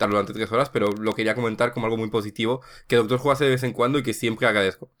comentarlo durante 3 horas, pero lo quería comentar como algo muy positivo, que Doctor Who hace de vez en cuando y que siempre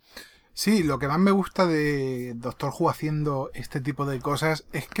agradezco. Sí, lo que más me gusta de Doctor Who haciendo este tipo de cosas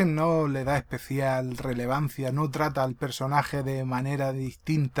es que no le da especial relevancia, no trata al personaje de manera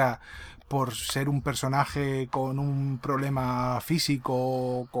distinta por ser un personaje con un problema físico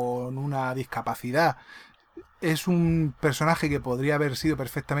o con una discapacidad. Es un personaje que podría haber sido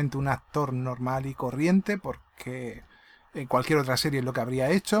perfectamente un actor normal y corriente, porque en cualquier otra serie es lo que habría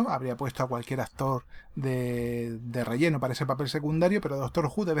hecho, habría puesto a cualquier actor de relleno para ese papel secundario, pero Doctor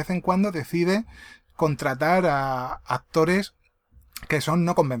Who de vez en cuando decide contratar a actores que son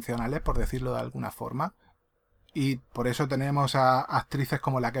no convencionales, por decirlo de alguna forma. Y por eso tenemos a actrices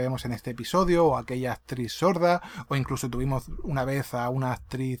como la que vemos en este episodio, o aquella actriz sorda, o incluso tuvimos una vez a una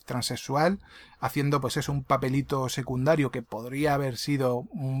actriz transexual haciendo pues eso, un papelito secundario que podría haber sido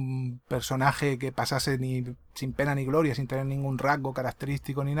un personaje que pasase sin pena ni gloria, sin tener ningún rasgo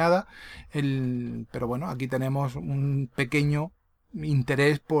característico ni nada. Pero bueno, aquí tenemos un pequeño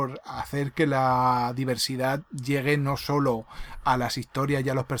interés por hacer que la diversidad llegue no solo a las historias y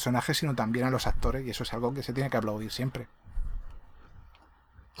a los personajes, sino también a los actores, y eso es algo que se tiene que aplaudir siempre.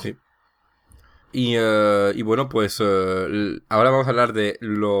 Sí. Y bueno, pues ahora vamos a hablar de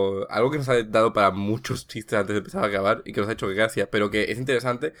algo que nos ha dado para muchos chistes antes de empezar a grabar y que nos ha hecho gracia, pero que es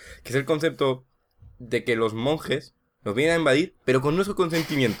interesante, que es el concepto de que los monjes Nos vienen a invadir, pero con nuestro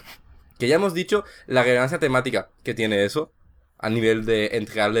consentimiento. Que ya hemos dicho la relevancia temática que tiene eso, a nivel de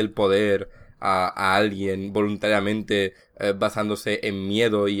entregarle el poder a alguien voluntariamente, basándose en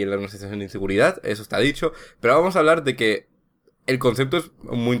miedo y en una sensación de inseguridad. Eso está dicho. Pero vamos a hablar de que el concepto es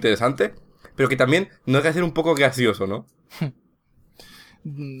muy interesante, pero que también no deja de ser un poco gracioso, ¿no?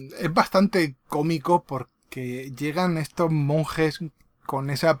 Es bastante cómico porque llegan estos monjes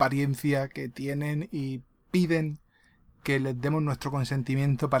con esa apariencia que tienen y piden que les demos nuestro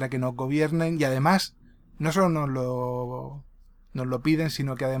consentimiento para que nos gobiernen, y además no solo nos lo piden,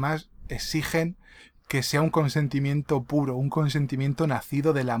 sino que además exigen que sea un consentimiento puro, un consentimiento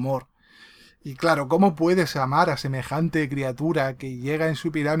nacido del amor. Y claro, ¿cómo puedes amar a semejante criatura que llega en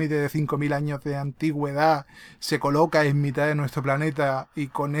su pirámide de 5.000 años de antigüedad, se coloca en mitad de nuestro planeta y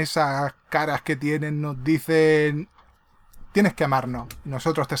con esas caras que tienen nos dicen: tienes que amarnos,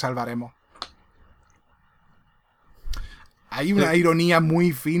 nosotros te salvaremos? Hay una ironía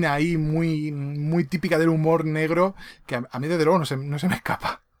muy fina ahí, muy, muy típica del humor negro, que a mí desde luego no se me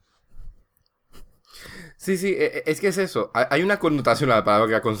escapa. Sí, es que es eso. Hay una connotación a la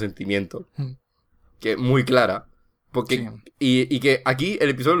palabra consentimiento, que es muy clara. Porque, Sí. y que aquí el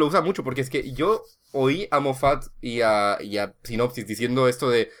episodio lo usa mucho, porque es que yo oí a Moffat y a Sinopsis diciendo esto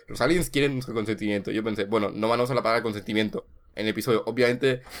de los aliens quieren nuestro consentimiento. Yo pensé, bueno, no van a usar la palabra consentimiento en el episodio.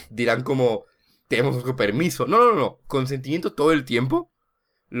 Obviamente dirán como, tenemos nuestro permiso. No. Consentimiento todo el tiempo.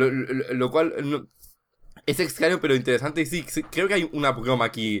 Lo cual es extraño pero interesante. Y sí, creo que hay una broma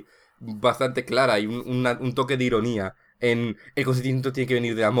aquí bastante clara y un toque de ironía en el consentimiento tiene que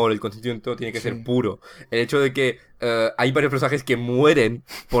venir de amor, el consentimiento tiene que ser puro. El hecho de que hay varios personajes que mueren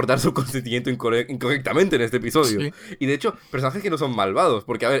por dar su consentimiento incorrectamente en este episodio. Sí. Y de hecho, personajes que no son malvados,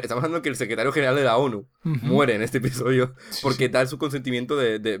 porque a ver, estamos hablando que el secretario general de la ONU muere en este episodio porque da su consentimiento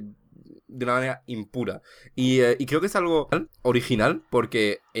de una manera impura. Y creo que es algo original,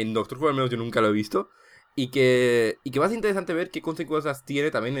 porque en Doctor Who al menos yo nunca lo he visto. Y que va a ser interesante ver qué consecuencias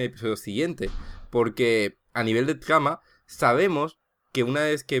tiene también en el episodio siguiente. Porque a nivel de trama, sabemos que una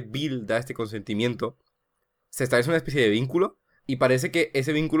vez que Bill da este consentimiento, se establece una especie de vínculo. Y parece que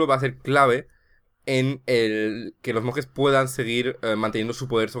ese vínculo va a ser clave en el que los monjes puedan seguir manteniendo su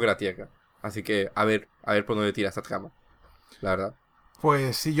poder sobre la Tierra. Así que a ver por dónde tira esta trama. La verdad.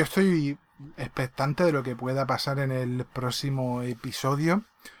 Pues sí, yo estoy expectante de lo que pueda pasar en el próximo episodio,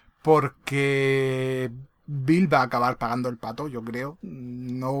 porque Bill va a acabar pagando el pato, yo creo.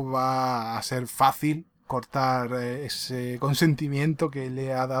 No va a ser fácil cortar ese consentimiento que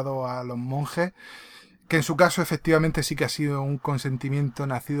le ha dado a los monjes, que en su caso efectivamente sí que ha sido un consentimiento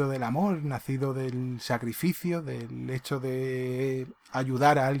nacido del amor, nacido del sacrificio, del hecho de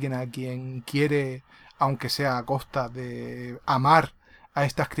ayudar a alguien a quien quiere, aunque sea a costa de amar a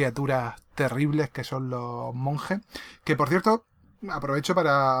estas criaturas terribles que son los monjes. Que por cierto, aprovecho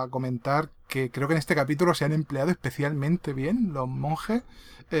para comentar que creo que en este capítulo se han empleado especialmente bien los monjes.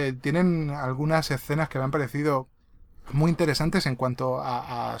 Tienen algunas escenas que me han parecido muy interesantes en cuanto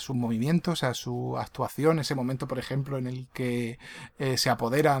a sus movimientos, a su actuación. Ese momento, por ejemplo, en el que se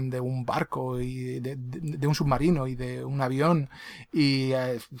apoderan de un barco y de un submarino y de un avión, y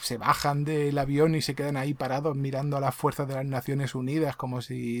se bajan del avión y se quedan ahí parados mirando a las fuerzas de las Naciones Unidas como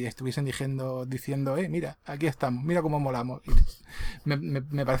si estuviesen diciendo mira, aquí estamos, mira cómo molamos. Y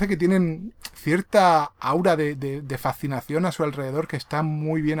me parece que tienen cierta aura de fascinación a su alrededor que está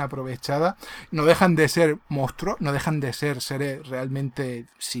muy bien aprovechada. No dejan de ser monstruos, no dejan de ser seres realmente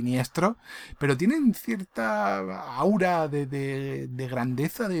siniestros, pero tienen cierta aura de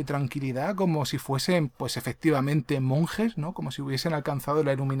grandeza, de tranquilidad, como si fuesen pues efectivamente monjes, ¿no? Como si hubiesen alcanzado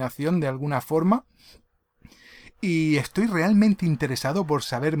la iluminación de alguna forma. Y estoy realmente interesado por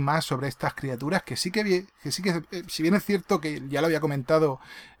saber más sobre estas criaturas, que sí que si bien es cierto que ya lo había comentado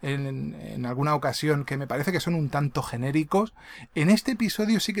en alguna ocasión, que me parece que son un tanto genéricos, en este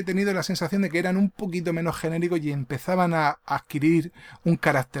episodio sí que he tenido la sensación de que eran un poquito menos genéricos y empezaban a adquirir un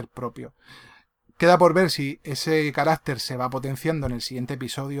carácter propio. Queda por ver si ese carácter se va potenciando en el siguiente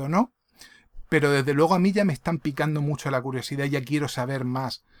episodio o no, pero desde luego a mí ya me están picando mucho la curiosidad y ya quiero saber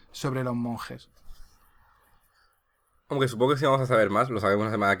más sobre los monjes. Aunque supongo que si vamos a saber más, lo sabemos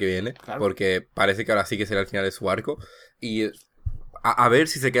la semana que viene, Claro. porque parece que ahora sí que será el final de su arco. Y a ver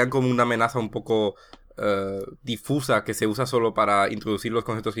si se quedan como una amenaza un poco difusa, que se usa solo para introducir los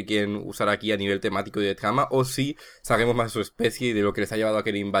conceptos que quieren usar aquí a nivel temático y de trama, o si sabemos más de su especie y de lo que les ha llevado a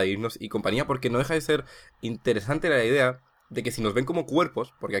querer invadirnos y compañía, porque no deja de ser interesante la idea de que si nos ven como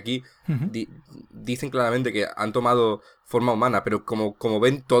cuerpos, porque aquí dicen claramente que han tomado forma humana, pero como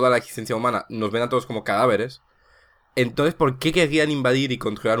ven toda la existencia humana, nos ven a todos como cadáveres. Entonces, ¿por qué querrían invadir y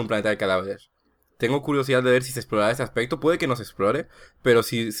controlar un planeta de cadáveres? tengo curiosidad de ver si se explorará ese aspecto. Puede que no se explore, pero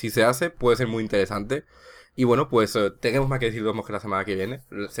si se hace, puede ser muy interesante. Y bueno, pues tenemos más que decir dos Monjes la semana que viene,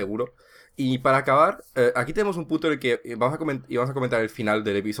 seguro. Y para acabar, aquí tenemos un punto en el que vamos a comentar el final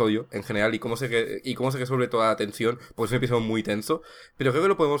del episodio en general y cómo se resuelve toda la tensión, porque es un episodio muy tenso. Pero creo que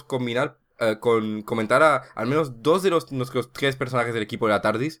lo podemos combinar con comentar a al menos dos de nuestros tres personajes del equipo de la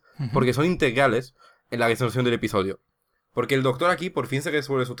TARDIS, porque son integrales en la resolución del episodio. Porque el doctor aquí por fin se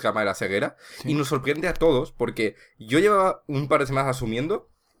resuelve su trama de la ceguera y nos sorprende a todos, porque yo llevaba un par de semanas asumiendo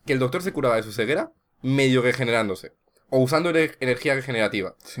que el doctor se curaba de su ceguera medio regenerándose o usando energía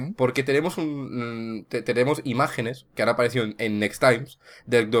regenerativa. Sí. Porque tenemos tenemos imágenes que han aparecido en Next Times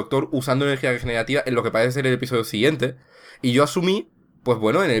del doctor usando energía regenerativa en lo que parece ser el episodio siguiente. Y yo asumí, pues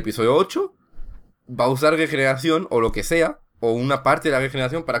bueno, en el episodio 8 va a usar regeneración o lo que sea, o una parte de la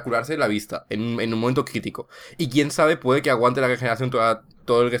regeneración para curarse la vista en un momento crítico. Y quién sabe, puede que aguante la regeneración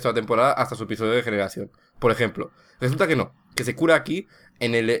todo el resto de la temporada hasta su episodio de regeneración. Por ejemplo, resulta que no, que se cura aquí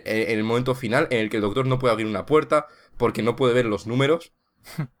en el momento final en el que el doctor no puede abrir una puerta porque no puede ver los números.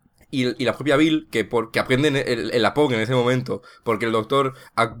 Y la propia Bill, que aprende el APOG en ese momento, porque el doctor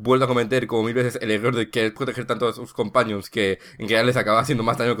ha vuelto a cometer como 1000 veces el error de querer proteger tanto a sus compañeros que en realidad les acaba haciendo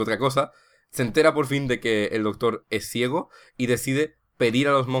más daño que otra cosa, se entera por fin de que el doctor es ciego y decide pedir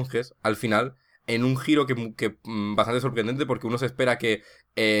a los monjes al final en un giro que bastante sorprendente, porque uno se espera que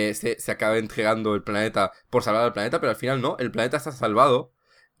se acabe entregando el planeta por salvar al planeta, pero al final no, el planeta está salvado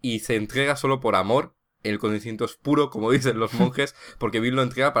y se entrega solo por amor. El conocimiento es puro, como dicen los monjes, porque Bill lo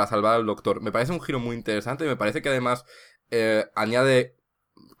entrega para salvar al doctor. Me parece un giro muy interesante y me parece que además añade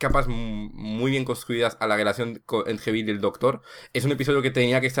capas muy bien construidas a la relación entre Bill y el doctor. Es un episodio que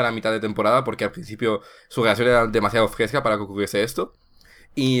tenía que estar a mitad de temporada porque al principio su relación era demasiado fresca para que ocurriese esto.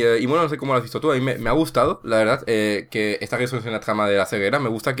 Y bueno, no sé cómo lo has visto tú. A mí me ha gustado, la verdad, que esta resolución de la trama de la ceguera. Me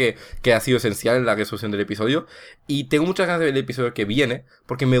gusta que ha sido esencial en la resolución del episodio. Y tengo muchas ganas de ver el episodio que viene,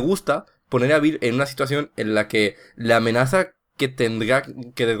 porque me gusta poner a Bill en una situación en la que la amenaza que tendrá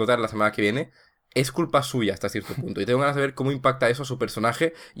que derrotar la semana que viene es culpa suya hasta cierto punto. Y tengo ganas de ver cómo impacta eso a su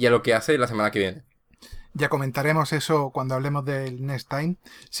personaje y a lo que hace la semana que viene. Ya comentaremos eso cuando hablemos del Next Time.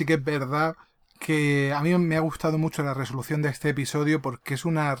 Sí que es verdad que a mí me ha gustado mucho la resolución de este episodio porque es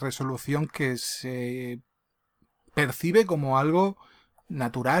una resolución que se percibe como algo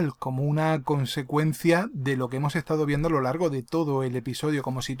natural, como una consecuencia de lo que hemos estado viendo a lo largo de todo el episodio,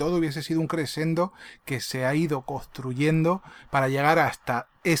 como si todo hubiese sido un crescendo que se ha ido construyendo para llegar hasta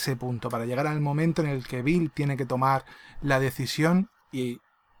ese punto, para llegar al momento en el que Bill tiene que tomar la decisión y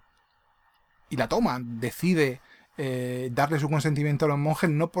la toma, decide darle su consentimiento a los monjes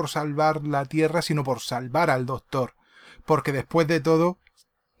no por salvar la Tierra, sino por salvar al doctor, porque después de todo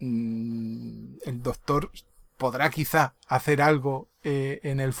el doctor podrá quizá hacer algo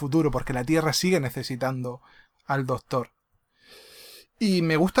en el futuro, porque la Tierra sigue necesitando al doctor. Y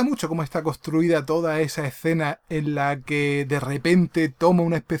me gusta mucho cómo está construida toda esa escena en la que de repente toma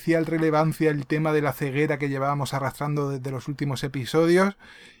una especial relevancia el tema de la ceguera que llevábamos arrastrando desde los últimos episodios,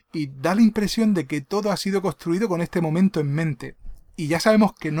 y da la impresión de que todo ha sido construido con este momento en mente. Y ya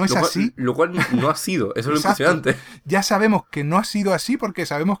sabemos que no es así. Lo cual no ha sido, eso es lo impresionante. Ya sabemos que no ha sido así porque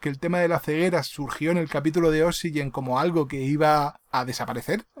sabemos que el tema de la ceguera surgió en el capítulo de Oxygen como algo que iba a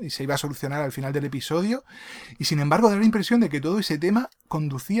desaparecer y se iba a solucionar al final del episodio. Y sin embargo da la impresión de que todo ese tema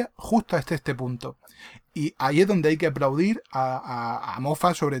conducía justo hasta este punto. Y ahí es donde hay que aplaudir a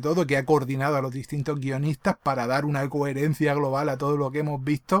Moffat, sobre todo, que ha coordinado a los distintos guionistas para dar una coherencia global a todo lo que hemos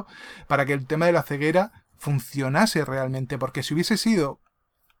visto, para que el tema de la ceguera funcionase realmente, porque si hubiese sido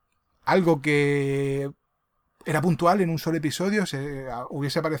algo que era puntual en un solo episodio, se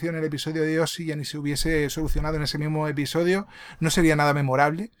hubiese aparecido en el episodio de Oxygen y se hubiese solucionado en ese mismo episodio, no sería nada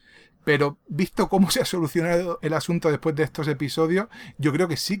memorable. Pero visto cómo se ha solucionado el asunto después de estos episodios, yo creo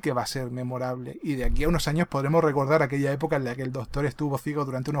que sí que va a ser memorable. Y de aquí a unos años podremos recordar aquella época en la que el doctor estuvo ciego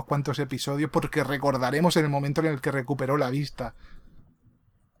durante unos cuantos episodios, porque recordaremos en el momento en el que recuperó la vista.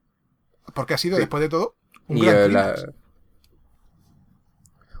 Porque ha sido, después de todo, un gran clímax.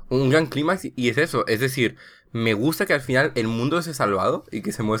 Un gran clímax, y es eso. Es decir, me gusta que al final el mundo se ha salvado y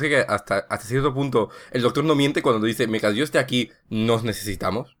que se muestre que hasta cierto punto el doctor no miente cuando dice, mientras yo esté aquí, nos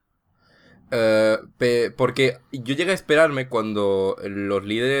necesitamos. Porque yo llegué a esperarme cuando los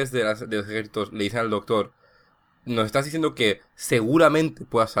líderes de los ejércitos le dicen al doctor, nos estás diciendo que seguramente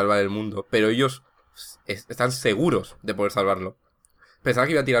puedas salvar el mundo, pero ellos están seguros de poder salvarlo. Pensaba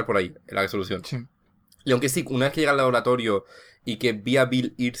que iba a tirar por ahí en la resolución. Sí. Y aunque sí, una vez que llega al laboratorio y que vi a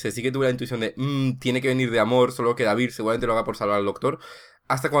Bill irse, sí que tuve la intuición de tiene que venir de amor, solo queda Bill, seguramente lo haga por salvar al doctor.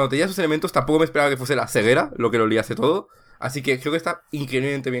 Hasta cuando tenía esos elementos tampoco me esperaba que fuese la ceguera lo que lo liase todo. Así que creo que está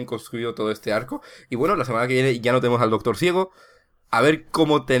increíblemente bien construido todo este arco. Y bueno, la semana que viene ya no tenemos al Doctor Ciego. A ver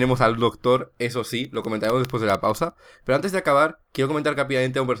cómo tenemos al Doctor, eso sí, lo comentaremos después de la pausa. Pero antes de acabar, quiero comentar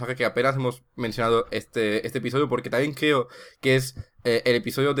rápidamente a un personaje que apenas hemos mencionado este episodio, porque también creo que es el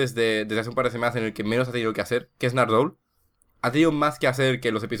episodio desde hace un par de semanas en el que menos ha tenido que hacer, que es Nardole. Ha tenido más que hacer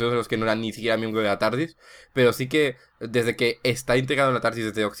que los episodios en los que no era ni siquiera miembro de la TARDIS, pero sí que desde que está integrado en la TARDIS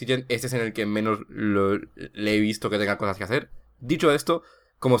desde Oxygen, este es en el que menos le he visto que tenga cosas que hacer. Dicho esto,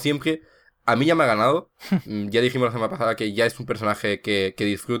 como siempre, a mí ya me ha ganado. Ya dijimos la semana pasada que ya es un personaje que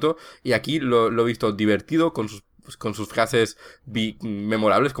disfruto, y aquí lo he visto divertido con sus frases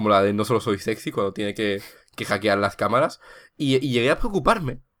memorables, como la de no solo soy sexy, cuando tiene que hackear las cámaras, y llegué a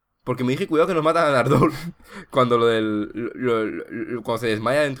preocuparme. Porque me dije, cuidado que nos matan a Nardole cuando cuando se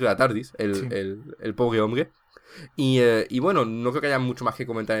desmaya dentro de la TARDIS, Sí. el pobre hombre. Y bueno, no creo que haya mucho más que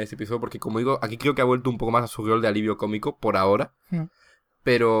comentar en este episodio, porque como digo, aquí creo que ha vuelto un poco más a su rol de alivio cómico por ahora.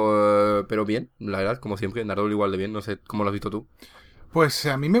 Pero bien, la verdad, como siempre, Nardole igual de bien, no sé cómo lo has visto tú. Pues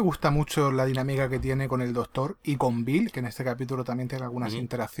a mí me gusta mucho la dinámica que tiene con el Doctor y con Bill, que en este capítulo también tiene algunas Ujú.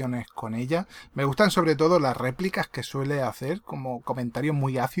 interacciones con ella. Me gustan sobre todo las réplicas que suele hacer, como comentarios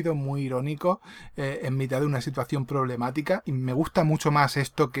muy ácidos, muy irónicos, en mitad de una situación problemática. Y me gusta mucho más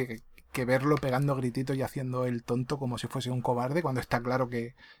esto que verlo pegando grititos y haciendo el tonto como si fuese un cobarde, cuando está claro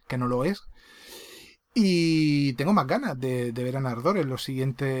que no lo es. Y tengo más ganas de ver a Nardor en los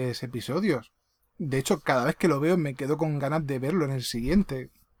siguientes episodios. De hecho, cada vez que lo veo me quedo con ganas de verlo en el siguiente.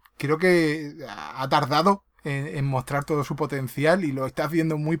 Creo que ha tardado en mostrar todo su potencial y lo está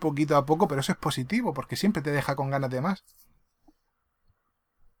haciendo muy poquito a poco, pero eso es positivo porque siempre te deja con ganas de más.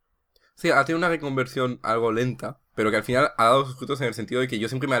 Sí, ha tenido una reconversión algo lenta, pero que al final ha dado sus frutos en el sentido de que yo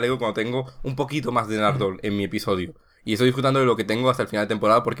siempre me alegro cuando tengo un poquito más de Nardole en mi episodio. Y estoy disfrutando de lo que tengo hasta el final de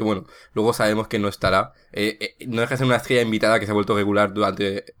temporada porque, bueno, luego sabemos que no estará. No deja de ser una estrella invitada que se ha vuelto regular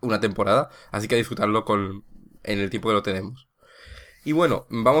durante una temporada, así que a disfrutarlo en el tiempo que lo tenemos. Y bueno,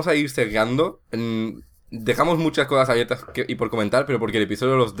 vamos a ir cerrando. Dejamos muchas cosas abiertas y por comentar, pero porque el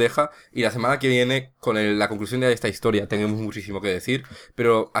episodio los deja. Y la semana que viene, con la conclusión de esta historia, tenemos muchísimo que decir.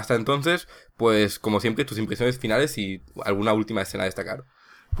 Pero hasta entonces, pues como siempre, tus impresiones finales y alguna última escena a destacar.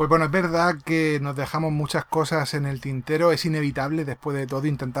 Pues bueno, es verdad que nos dejamos muchas cosas en el tintero, es inevitable después de todo,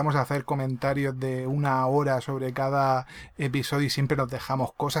 intentamos hacer comentarios de una hora sobre cada episodio y siempre nos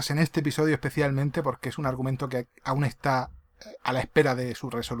dejamos cosas, en este episodio especialmente porque es un argumento que aún está a la espera de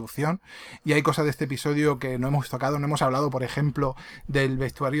su resolución y hay cosas de este episodio que no hemos tocado, no hemos hablado por ejemplo del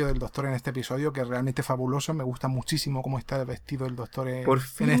vestuario del Doctor en este episodio, que es realmente fabuloso, me gusta muchísimo cómo está vestido el Doctor Por en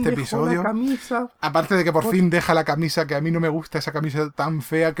fin este dejó la episodio. camisa. Aparte de que por fin deja la camisa, que a mí no me gusta esa camisa tan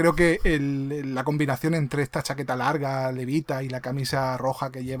fea, creo que la combinación entre esta chaqueta larga, levita, y la camisa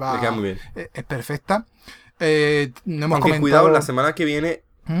roja que Le queda lleva muy bien. es perfecta. No hemos Aunque cuidado, comentado... la semana que viene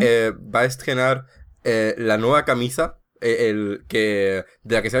 ¿Mm? va a estrenar la nueva camisa, de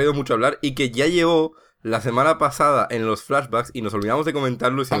la que se ha oído mucho hablar y que ya llegó la semana pasada en los flashbacks y nos olvidamos de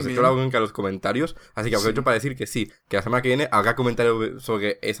comentarlo y se nos echó la También, bronca a los comentarios. Así que aprovecho sí, para decir que sí, que la semana que viene habrá comentarios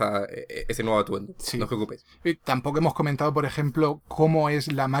sobre ese nuevo atuendo. No sí. os preocupéis. Y tampoco hemos comentado, por ejemplo, cómo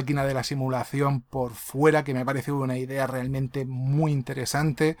es la máquina de la simulación por fuera, que me ha parecido una idea realmente muy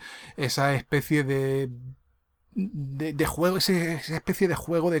interesante. Esa especie de juego, esa especie de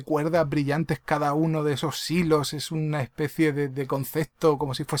juego de cuerdas brillantes, cada uno de esos hilos es una especie de concepto,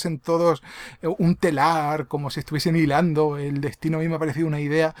 como si fuesen todos un telar, como si estuviesen hilando el destino. A mí me ha parecido una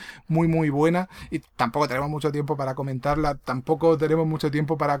idea muy muy buena y tampoco tenemos mucho tiempo para comentarla, tampoco tenemos mucho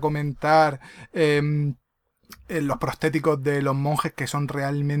tiempo para comentar los prostéticos de los monjes, que son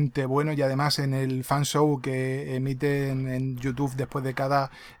realmente buenos, y además en el fan show que emiten en YouTube después de cada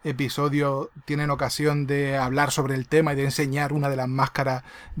episodio tienen ocasión de hablar sobre el tema y de enseñar una de las máscaras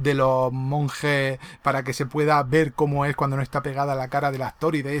de los monjes para que se pueda ver cómo es cuando no está pegada a la cara del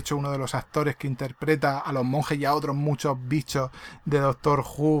actor. Y de hecho uno de los actores que interpreta a los monjes y a otros muchos bichos de Doctor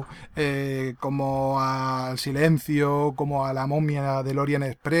Who, como al Silencio, como a la momia del Orient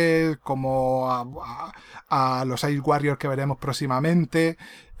Express, como a los Ice Warriors que veremos próximamente.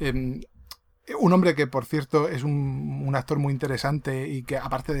 Un hombre que, por cierto, es un actor muy interesante y que,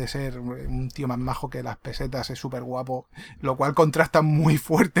 aparte de ser un tío más majo que las pesetas, es súper guapo, lo cual contrasta muy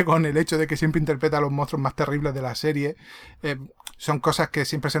fuerte con el hecho de que siempre interpreta a los monstruos más terribles de la serie. Son cosas que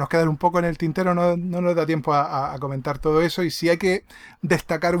siempre se nos quedan un poco en el tintero, no nos da tiempo a comentar todo eso. Y si hay que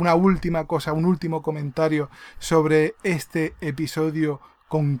destacar una última cosa, un último comentario sobre este episodio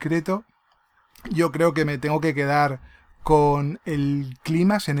concreto, yo creo que me tengo que quedar con el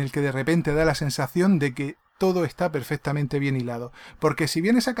clímax en el que de repente da la sensación de que todo está perfectamente bien hilado. Porque si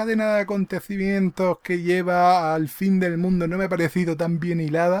bien esa cadena de acontecimientos que lleva al fin del mundo no me ha parecido tan bien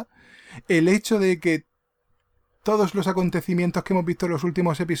hilada, el hecho de que todos los acontecimientos que hemos visto en los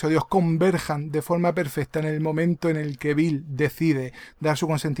últimos episodios converjan de forma perfecta en el momento en el que Bill decide dar su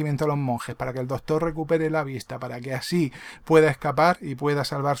consentimiento a los monjes para que el doctor recupere la vista, para que así pueda escapar y pueda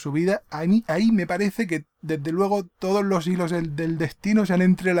salvar su vida, ahí me parece que desde luego todos los hilos del destino se han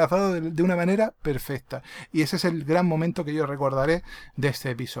entrelazado de una manera perfecta. Y ese es el gran momento que yo recordaré de este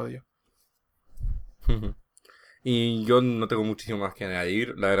episodio. Y yo no tengo muchísimo más que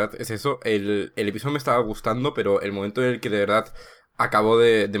añadir, la verdad es eso, el episodio me estaba gustando, pero el momento en el que de verdad acabó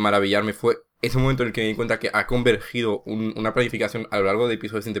de maravillarme fue ese momento en el que me di cuenta que ha convergido una planificación a lo largo de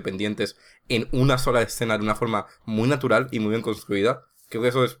episodios independientes en una sola escena de una forma muy natural y muy bien construida. Creo que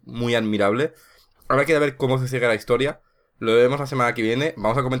eso es muy admirable. Ahora queda ver cómo se sigue la historia, lo vemos la semana que viene,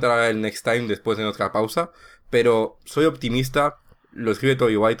 vamos a comentar ahora el next time después de nuestra pausa, pero soy optimista, lo escribe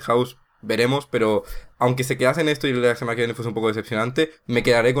Toby Whitehouse, veremos, pero aunque se quedase en esto y la semana que viene fuese un poco decepcionante, me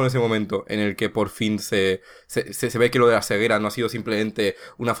quedaré con ese momento en el que por fin se ve que lo de la ceguera no ha sido simplemente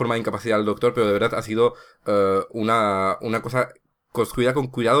una forma de incapacitar al doctor, pero de verdad ha sido una cosa construida con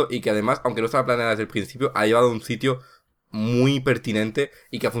cuidado y que además, aunque no estaba planeada desde el principio, ha llevado a un sitio muy pertinente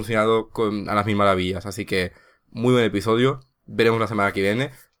y que ha funcionado a las mil maravillas. Así que, muy buen episodio, veremos la semana que viene.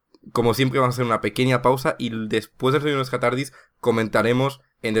 Como siempre vamos a hacer una pequeña pausa y después del Reino de nuestra Tardis comentaremos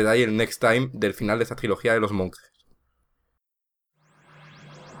en detalle el next time del final de esta trilogía de los monjes.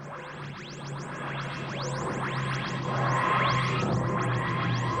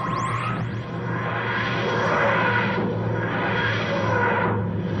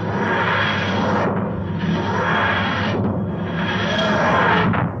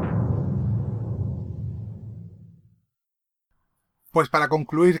 Pues para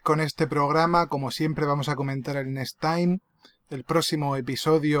concluir con este programa, como siempre vamos a comentar el next time. El próximo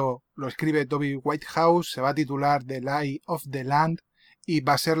episodio lo escribe Toby Whitehouse, se va a titular The Lie of the Land y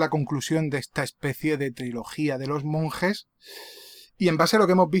va a ser la conclusión de esta especie de trilogía de los monjes. Y en base a lo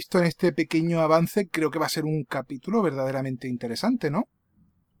que hemos visto en este pequeño avance, creo que va a ser un capítulo verdaderamente interesante, ¿no?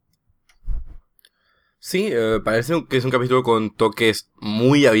 Sí, parece que es un capítulo con toques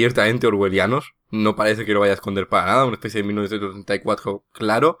muy abiertamente orwellianos. No parece que lo vaya a esconder para nada, una especie de 1984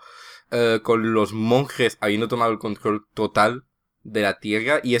 claro, con los monjes habiendo tomado el control total de la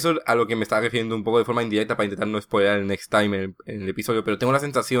Tierra, y eso es a lo que me estaba refiriendo un poco de forma indirecta para intentar no spoiler el next time en el episodio, pero tengo la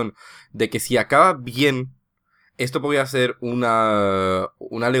sensación de que si acaba bien, esto podría ser una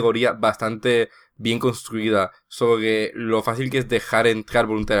alegoría bastante bien construida sobre lo fácil que es dejar entrar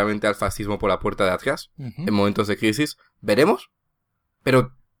voluntariamente al fascismo por la puerta de atrás en momentos de crisis. Veremos,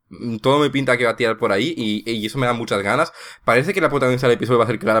 pero todo me pinta que va a tirar por ahí y eso me da muchas ganas. Parece que la protagonista del episodio va a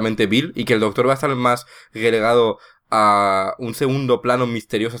ser claramente Bill y que el doctor va a estar más relegado a un segundo plano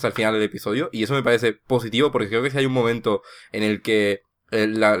misterioso hasta el final del episodio, y eso me parece positivo porque creo que si hay un momento en el que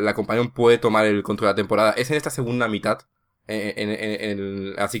la compañía puede tomar el control de la temporada es en esta segunda mitad,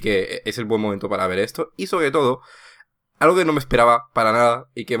 así que es el buen momento para ver esto. Y sobre todo, algo que no me esperaba para nada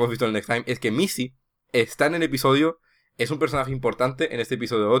y que hemos visto en el next time es que Missy está en el episodio. Es un personaje importante en este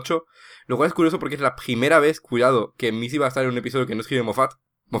episodio 8, lo cual es curioso porque es la primera vez, cuidado, que Missy va a estar en un episodio que no escribe Moffat.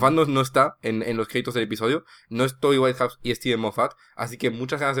 Moffat no está en los créditos del episodio, no es Toby Whitehouse y Steven Moffat, así que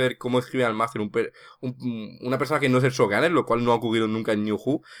muchas ganas de ver cómo escribe al máster una persona que no es el showrunner, lo cual no ha ocurrido nunca en New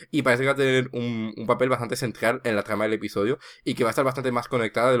Who, y parece que va a tener un papel bastante central en la trama del episodio, y que va a estar bastante más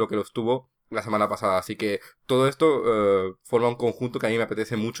conectada de lo que lo estuvo la semana pasada, así que todo esto forma un conjunto que a mí me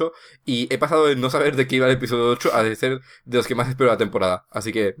apetece mucho, y he pasado de no saber de qué iba el episodio 8 a de ser de los que más espero la temporada,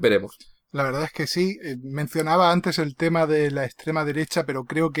 así que veremos. La verdad es que sí, mencionaba antes el tema de la extrema derecha, pero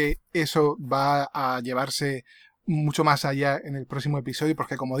creo que eso va a llevarse mucho más allá en el próximo episodio,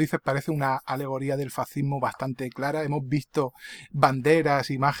 porque como dices, parece una alegoría del fascismo bastante clara. Hemos visto banderas,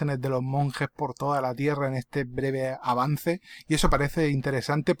 imágenes de los monjes por toda la Tierra en este breve avance, y eso parece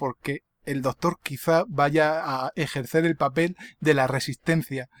interesante porque el doctor quizá vaya a ejercer el papel de la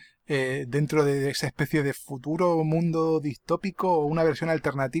resistencia dentro de esa especie de futuro mundo distópico o una versión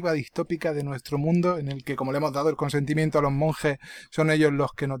alternativa distópica de nuestro mundo en el que, como le hemos dado el consentimiento a los monjes, son ellos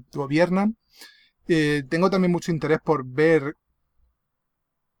los que nos gobiernan. Tengo también mucho interés por ver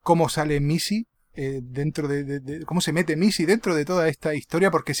cómo sale Missy dentro de cómo se mete Missy dentro de toda esta historia,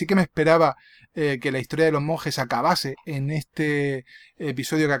 porque sí que me esperaba que la historia de los monjes acabase en este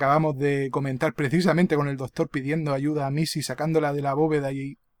episodio que acabamos de comentar, precisamente con el doctor pidiendo ayuda a Missy, sacándola de la bóveda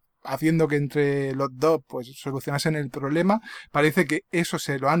y haciendo que entre los dos pues solucionasen el problema. Parece que eso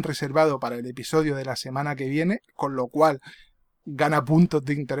se lo han reservado para el episodio de la semana que viene, con lo cual gana puntos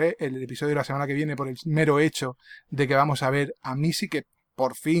de interés el episodio de la semana que viene por el mero hecho de que vamos a ver a Missy, que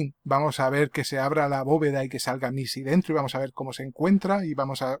por fin vamos a ver que se abra la bóveda y que salga Missy dentro, y vamos a ver cómo se encuentra y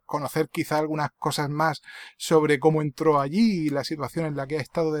vamos a conocer quizá algunas cosas más sobre cómo entró allí y la situación en la que ha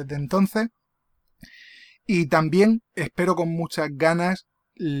estado desde entonces. Y también espero con muchas ganas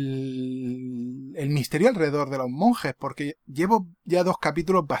el misterio alrededor de los monjes, porque llevo ya 2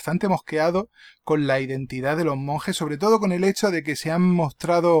 capítulos bastante mosqueados con la identidad de los monjes, sobre todo con el hecho de que se han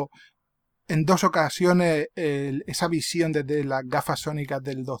mostrado en 2 ocasiones esa visión desde las gafas sónicas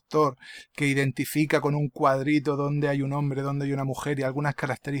del doctor, que identifica con un cuadrito donde hay un hombre, donde hay una mujer y algunas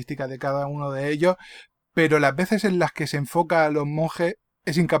características de cada uno de ellos, pero las veces en las que se enfoca a los monjes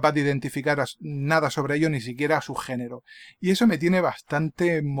es incapaz de identificar nada sobre ellos, ni siquiera a su género. Y eso me tiene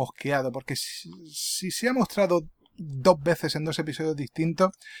bastante mosqueado, porque si se ha mostrado 2 veces en 2 episodios distintos,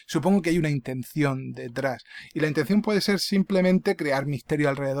 supongo que hay una intención detrás. Y la intención puede ser simplemente crear misterio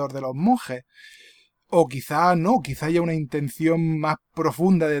alrededor de los monjes. O quizá no, quizá haya una intención más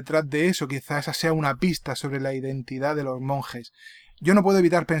profunda detrás de eso, quizá esa sea una pista sobre la identidad de los monjes. Yo no puedo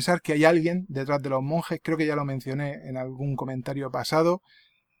evitar pensar que hay alguien detrás de los monjes, creo que ya lo mencioné en algún comentario pasado.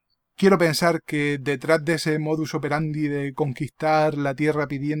 Quiero pensar que detrás de ese modus operandi de conquistar la tierra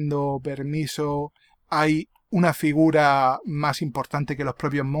pidiendo permiso hay una figura más importante que los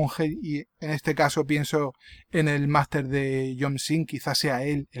propios monjes, y en este caso pienso en el máster de Yong-Sin, quizás sea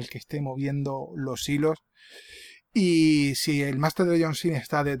él el que esté moviendo los hilos. Y si el máster de Yong-Sin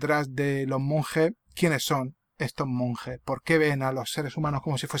está detrás de los monjes, ¿quiénes son estos monjes? ¿Por qué ven a los seres humanos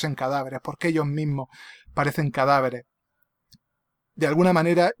como si fuesen cadáveres? ¿Por qué ellos mismos parecen cadáveres? De alguna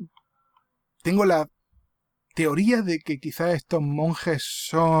manera, tengo la teoría de que quizá estos monjes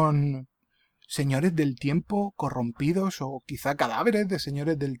son señores del tiempo corrompidos, o quizá cadáveres de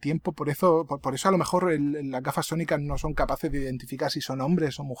señores del tiempo. Por eso a lo mejor las gafas sónicas no son capaces de identificar si son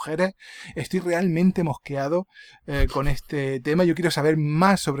hombres o mujeres. Estoy realmente mosqueado con este tema. Yo quiero saber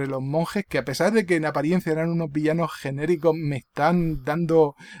más sobre los monjes, que a pesar de que en apariencia eran unos villanos genéricos, me están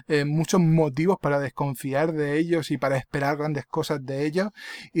dando muchos motivos para desconfiar de ellos y para esperar grandes cosas de ellos.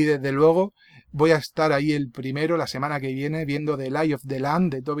 Y desde luego voy a estar ahí el primero la semana que viene viendo The Lie of the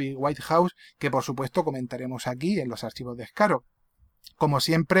Land de Toby Whitehouse, que por supuesto comentaremos aquí en los archivos de Scaro. Como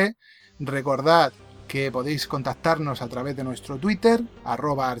siempre, recordad que podéis contactarnos a través de nuestro Twitter,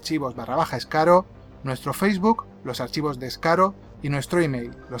 @archivos_Scaro, nuestro Facebook, los archivos de Scaro, y nuestro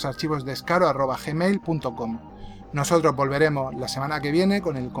email, losarchivosdescaro@gmail.com. Nosotros volveremos la semana que viene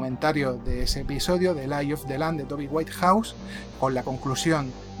con el comentario de ese episodio de Lie of the Land de Toby Whitehouse, con la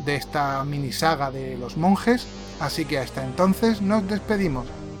conclusión de esta mini saga de los monjes, así que hasta entonces nos despedimos.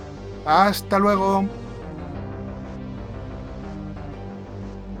 ¡Hasta luego!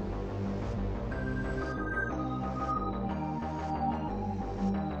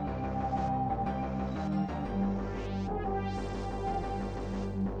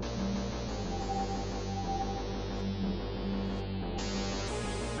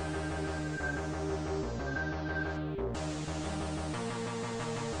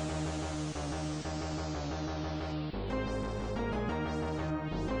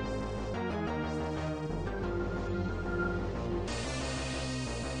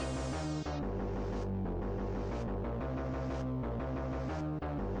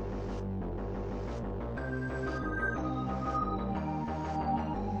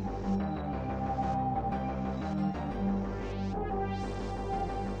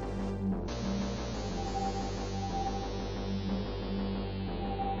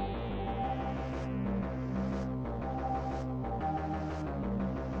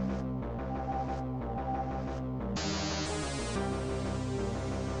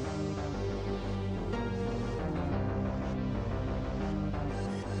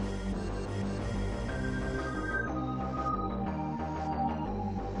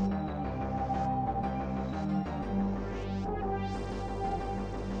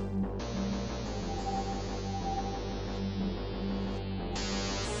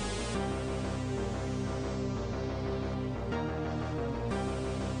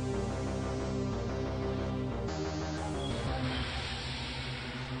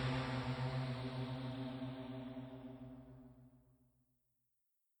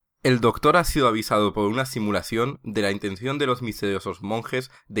 El doctor ha sido avisado por una simulación de la intención de los misteriosos monjes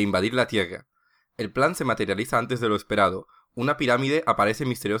de invadir la Tierra. El plan se materializa antes de lo esperado. Una pirámide aparece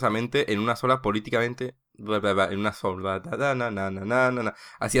misteriosamente en una sola políticamente... En una sola...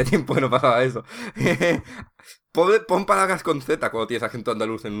 Hacía tiempo que no pasaba eso. Pon palabras con Z cuando tienes acento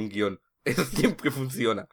andaluz en un guión. Eso siempre funciona.